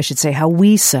I should say how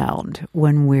we sound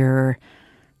when we're,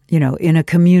 in a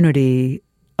community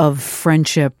of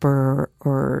friendship or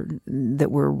that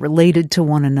we're related to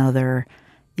one another.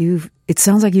 It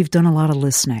sounds like you've done a lot of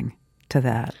listening to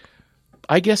that.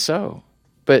 I guess so.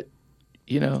 But,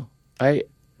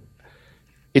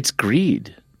 it's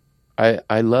greed.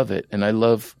 I love it. And I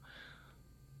love,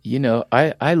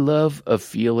 I love a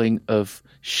feeling of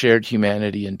shared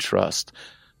humanity and trust.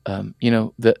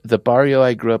 The barrio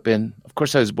I grew up in, of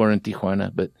course I was born in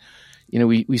Tijuana, but,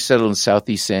 we settled in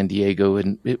Southeast San Diego,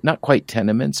 and not quite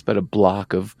tenements, but a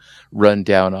block of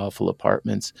rundown, awful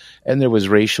apartments. And there was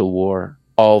racial war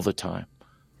all the time.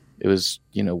 It was,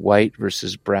 white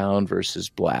versus brown versus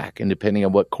black. And depending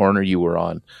on what corner you were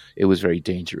on, it was very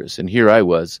dangerous. And here I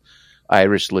was,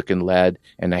 Irish-looking lad,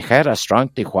 and I had a strong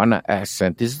Tijuana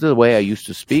accent. This is the way I used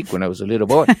to speak when I was a little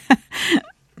boy.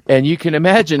 And you can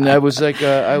imagine I was like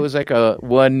a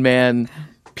one-man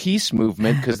peace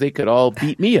movement because they could all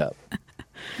beat me up,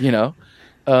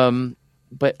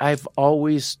 But I've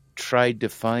always tried to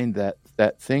find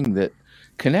that thing that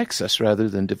connects us rather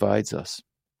than divides us.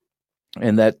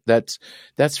 And that's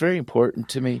very important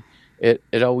to me.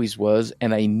 It always was.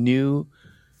 And I knew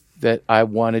that I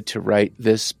wanted to write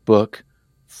this book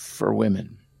for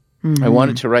women. Mm-hmm. I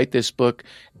wanted to write this book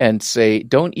and say,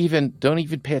 don't even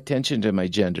pay attention to my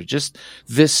gender, just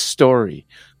this story.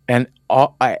 And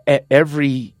at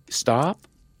every stop,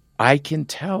 I can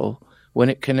tell when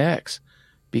it connects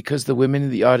because the women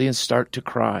in the audience start to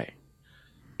cry.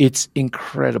 It's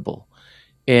incredible.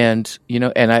 And,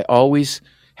 and I always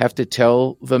have to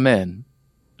tell the men,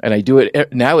 and I do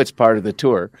it now, it's part of the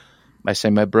tour. I say,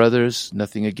 my brothers,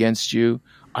 nothing against you.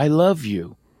 I love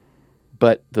you.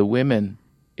 But the women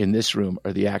in this room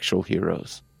are the actual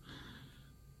heroes.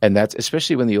 And that's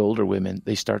especially when the older women,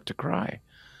 they start to cry.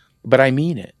 But I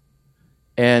mean it.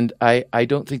 And I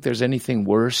don't think there's anything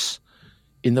worse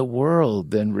in the world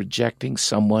than rejecting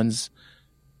someone's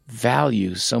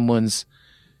value, someone's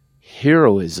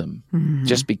heroism,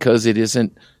 just because it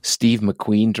isn't Steve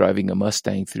McQueen driving a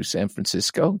Mustang through San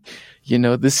Francisco.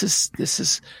 This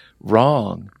is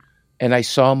wrong. And I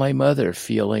saw my mother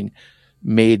feeling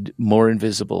made more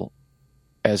invisible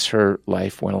as her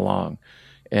life went along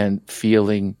and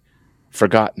feeling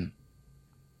forgotten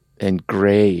and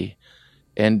gray.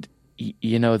 And,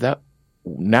 that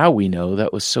now we know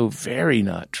that was so very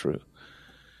not true.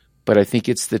 But I think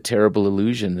it's the terrible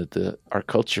illusion that our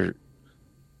culture,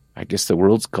 I guess the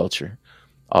world's culture,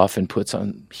 often puts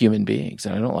on human beings,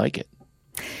 and I don't like it.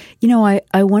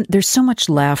 I want. There's so much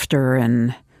laughter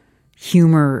and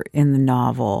humor in the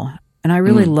novel, and I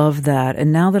really love that.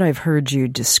 And now that I've heard you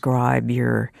describe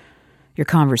your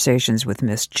conversations with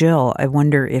Miss Jill, I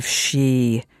wonder if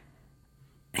she,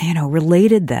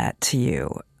 related that to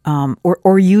you,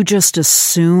 or you just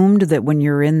assumed that when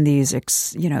you're in these,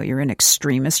 you're in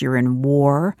extremis, you're in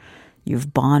war,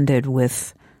 you've bonded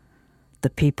with the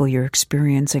people you're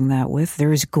experiencing that with.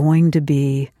 There's going to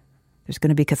be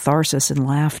catharsis and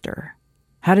laughter.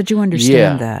 How did you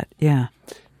understand that? Yeah.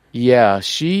 Yeah.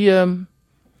 She,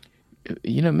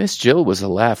 Miss Jill was a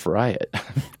laugh riot.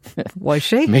 Was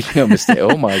she? Making no mistake.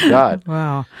 Oh my God.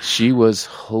 Wow. She was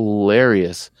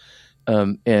hilarious.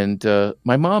 And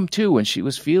my mom too, when she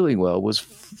was feeling well, was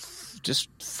just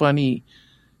funny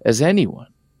as anyone.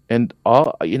 And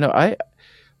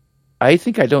I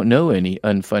think I don't know any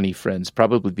unfunny friends,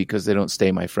 probably because they don't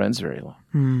stay my friends very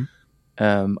long.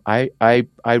 I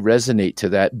resonate to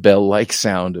that bell-like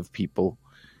sound of people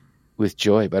with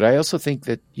joy. But I also think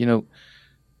that,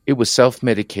 it was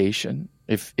self-medication.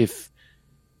 If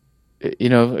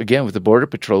again, with the Border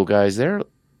Patrol guys, they're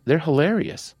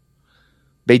hilarious.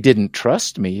 They didn't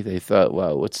trust me. They thought,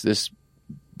 well, what's this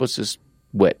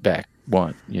wetback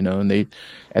want?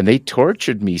 And they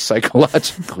tortured me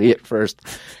psychologically at first.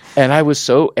 And I was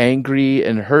so angry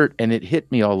and hurt, and it hit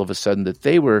me all of a sudden that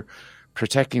they were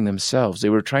protecting themselves. They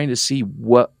were trying to see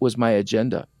what was my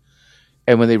agenda.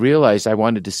 And when they realized I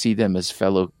wanted to see them as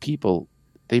fellow people,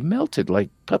 they melted like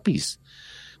puppies.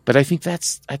 But I think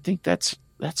that's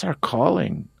our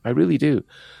calling. I really do.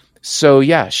 So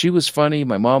yeah, she was funny.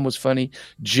 My mom was funny.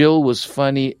 Jill was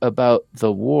funny about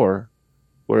the war,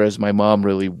 whereas my mom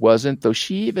really wasn't, though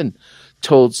she even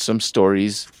told some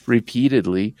stories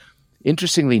repeatedly,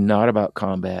 interestingly not about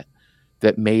combat,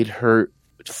 that made her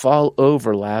fall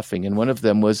over laughing. And one of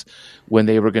them was when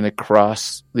they were going to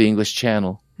cross the English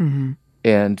Channel,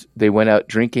 and they went out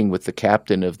drinking with the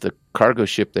captain of the cargo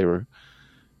ship they were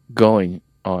going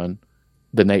on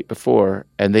the night before,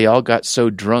 and they all got so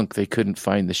drunk they couldn't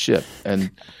find the ship,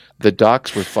 and the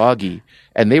docks were foggy,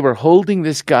 and they were holding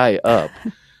this guy up,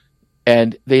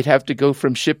 and they'd have to go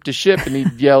from ship to ship, and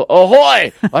he'd yell,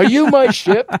 "Ahoy! Are you my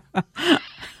ship?"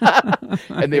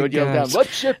 And they would yell down, "What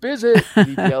ship is it?" And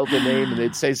he'd yell the name, and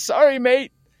they'd say, "Sorry,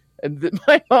 mate." And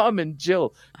my mom and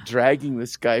Jill dragging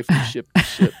this guy from ship to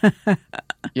ship.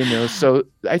 So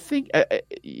I think,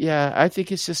 I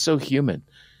think it's just so human.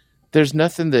 There's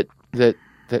nothing that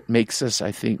makes us,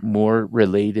 I think, more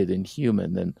related and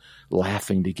human than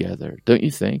laughing together. Don't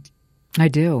you think? I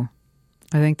do.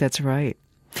 I think that's right.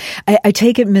 I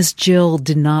take it Miss Jill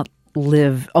did not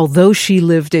live, although she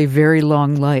lived a very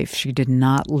long life, she did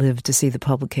not live to see the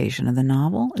publication of the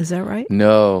novel. Is that right?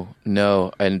 No.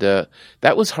 And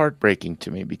that was heartbreaking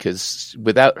to me, because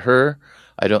without her,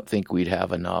 I don't think we'd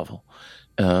have a novel.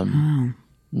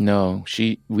 No,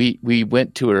 we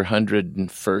went to her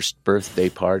 101st birthday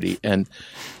party, and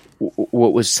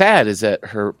what was sad is that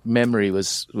her memory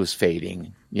was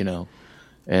fading,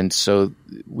 and so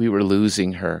we were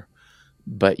losing her.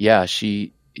 But yeah,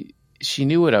 she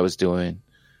knew what I was doing.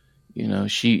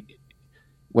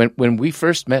 When we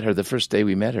first met her, the first day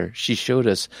we met her, she showed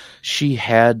us, she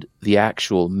had the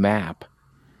actual map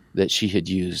that she had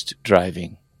used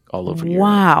driving all over Europe.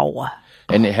 Wow.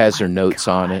 And it has her notes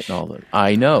on it and all that.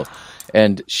 I know.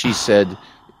 And she said,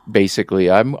 basically,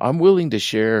 I'm willing to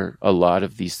share a lot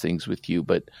of these things with you,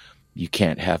 but you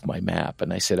can't have my map.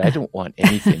 And I said, I don't want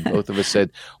anything. Both of us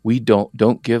said, we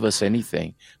don't give us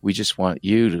anything. We just want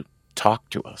you to talk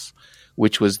to us,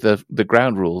 which was the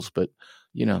ground rules. But,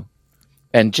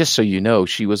 and just so you know,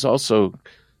 she was also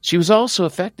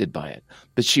affected by it,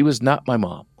 but she was not my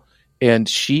mom. And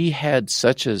she had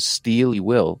such a steely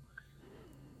will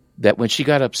that when she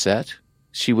got upset,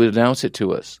 she would announce it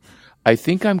to us. I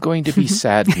think I'm going to be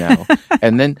sad now.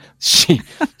 And then she'd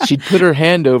put her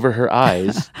hand over her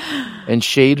eyes and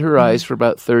shade her eyes for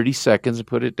about 30 seconds and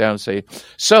put it down and say,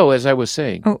 "So, as I was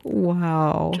saying." Oh,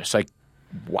 wow. Just like,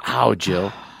 wow,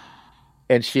 Jill.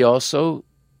 And she also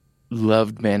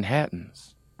loved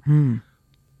Manhattans. And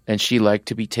she liked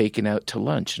to be taken out to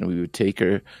lunch, and we would take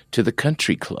her to the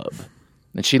country club.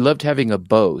 And she loved having a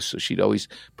beau, so she'd always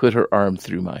put her arm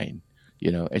through mine,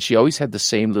 and she always had the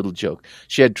same little joke.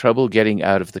 She had trouble getting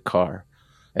out of the car.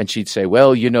 And she'd say,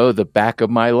 "Well, the back of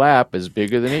my lap is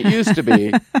bigger than it used to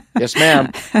be." "Yes,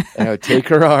 ma'am." And I would take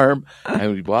her arm,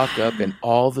 and we'd walk up, and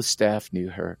all the staff knew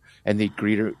her. And they'd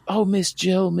greet her, "Oh, Miss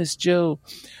Jill,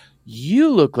 you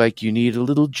look like you need a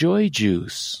little joy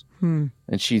juice." And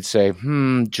she'd say,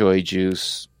 "Joy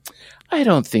juice. I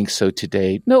don't think so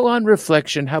today. No, on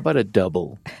reflection, how about a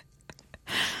double?"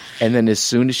 And then as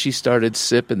soon as she started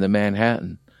sipping the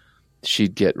Manhattan,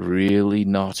 she'd get really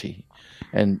naughty,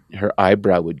 and her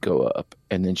eyebrow would go up,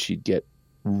 and then she'd get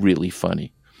really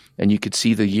funny. And you could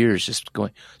see the years just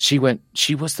going. She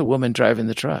was the woman driving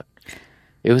the truck.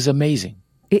 It was amazing.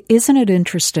 Isn't it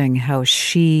interesting how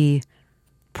she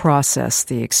processed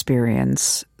the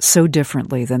experience so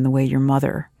differently than the way your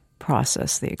mother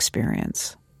processed the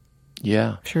experience?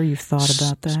 Yeah. I'm sure you've thought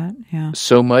about that. Yeah.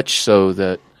 So much so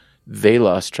that they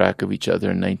lost track of each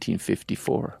other in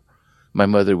 1954. My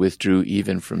mother withdrew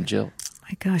even from Jill.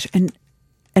 My gosh.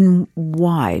 And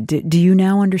why? Do you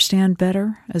now understand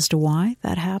better as to why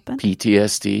that happened?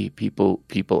 PTSD.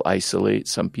 People isolate.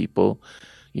 Some people,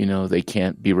 they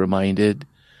can't be reminded.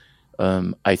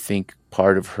 I think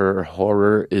part of her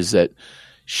horror is that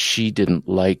she didn't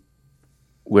like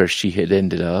where she had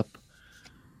ended up.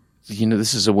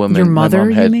 this is a woman. Your mother, my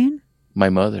mom had, you mean? My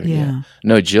mother, yeah.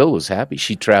 No, Jill was happy.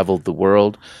 She traveled the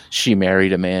world. She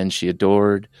married a man she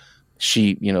adored.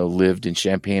 She, lived in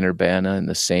Champaign-Urbana in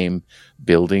the same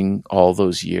building all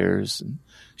those years. And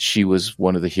she was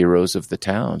one of the heroes of the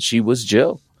town. She was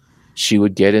Jill. She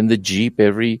would get in the Jeep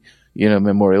every,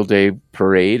 Memorial Day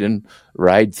parade and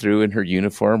ride through in her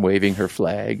uniform, waving her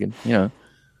flag.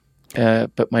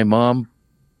 And, but my mom,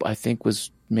 I think,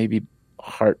 was maybe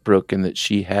heartbroken that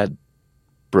she had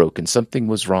broken. Something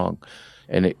was wrong.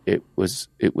 And it was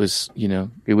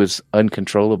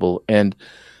uncontrollable. And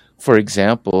for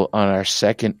example, on our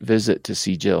second visit to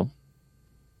see Jill,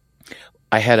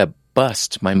 I had a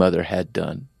bust my mother had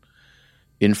done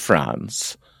in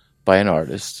France by an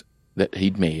artist that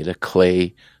he'd made, a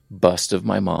clay bust of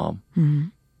my mom. Mm-hmm.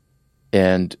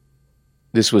 And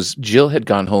Jill had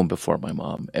gone home before my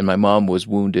mom, and my mom was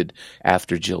wounded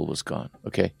after Jill was gone.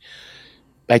 Okay.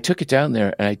 I took it down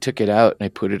there and I took it out and I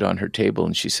put it on her table,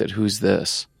 and she said, "Who's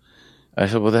this?" I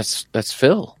said, "Well, that's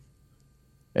Phil."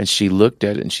 And she looked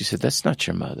at it and she said, "That's not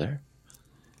your mother."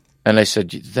 And I said,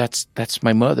 That's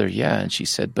my mother, yeah. And she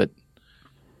said, "But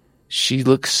she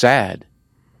looks sad."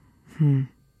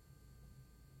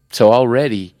 So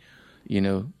already,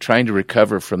 trying to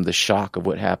recover from the shock of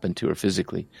what happened to her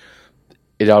physically,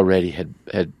 it already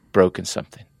had broken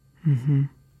something. Mm-hmm.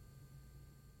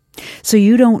 So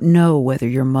you don't know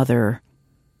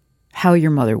how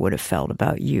your mother would have felt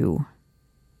about you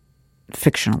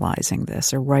fictionalizing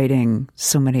this or writing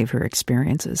so many of her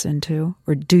experiences into,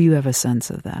 or do you have a sense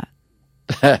of that?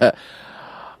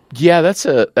 Yeah, that's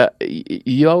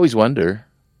you always wonder,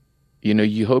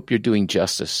 you hope you're doing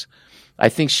justice. I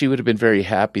think she would have been very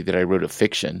happy that I wrote a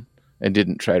fiction and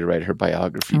didn't try to write her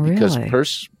biography. Oh, because really?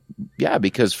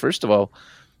 Because first of all,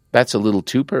 that's a little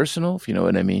too personal, if you know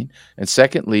what I mean. And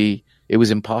secondly, it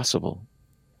was impossible.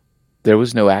 There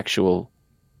was no actual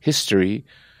history,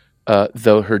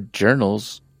 though her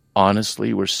journals,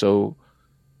 honestly, were so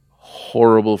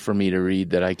horrible for me to read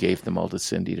that I gave them all to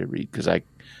Cindy to read because I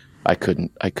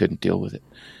couldn't deal with it.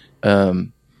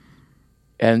 And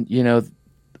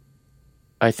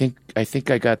I think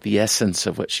I got the essence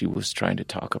of what she was trying to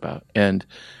talk about, and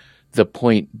the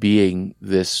point being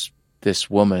this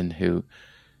woman who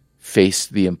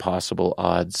faced the impossible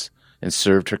odds and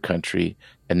served her country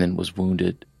and then was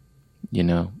wounded,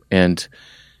 and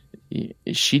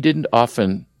she didn't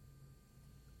often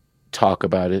talk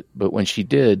about it, but when she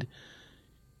did,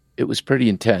 it was pretty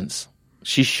intense.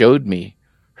 She showed me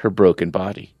her broken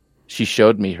body. She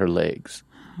showed me her legs,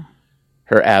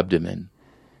 her abdomen.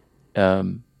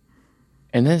 And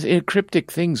then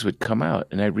cryptic things would come out,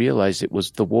 and I realized it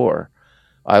was the war.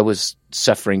 I was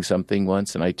suffering something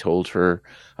once, and I told her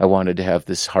I wanted to have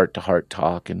this heart-to-heart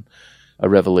talk and a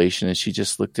revelation, and she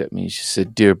just looked at me and she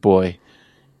said, "Dear boy,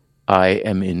 I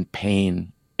am in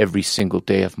pain every single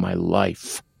day of my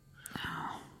life."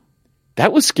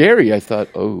 That was scary. I thought,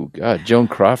 oh, God, Joan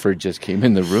Crawford just came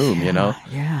in the room,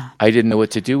 Yeah. I didn't know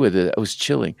what to do with it. It was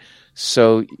chilling.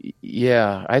 So,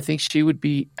 yeah, I think she would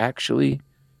be actually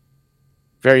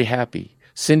very happy.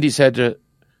 Cindy's had to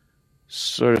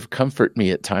sort of comfort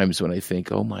me at times when I think,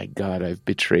 oh, my God, I've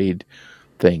betrayed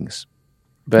things.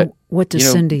 But what does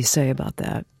Cindy say about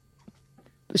that?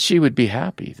 She would be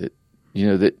happy that,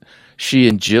 that she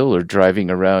and Jill are driving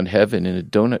around heaven in a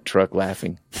donut truck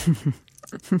laughing.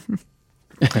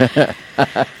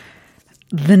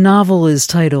 The novel is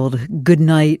titled Good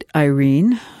Night,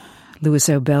 Irene, Luis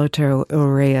Alberto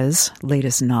Urrea's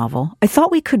latest novel. I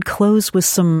thought we could close with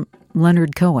some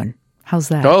Leonard Cohen. How's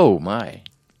that? Oh, my.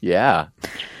 Yeah.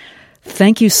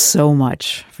 Thank you so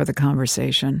much for the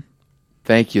conversation.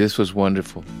 Thank you. This was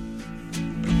wonderful.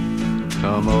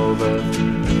 Come over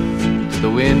to the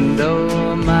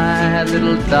window, my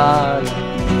little darling.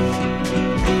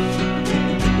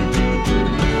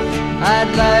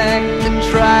 I'd like to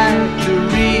try to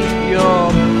read your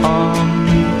palm.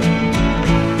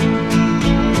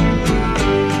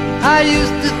 I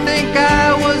used to think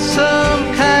I was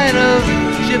some kind of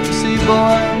gypsy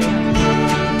boy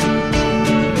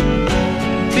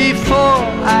before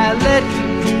I let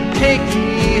you take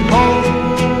me home.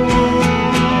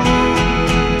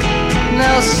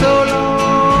 Now so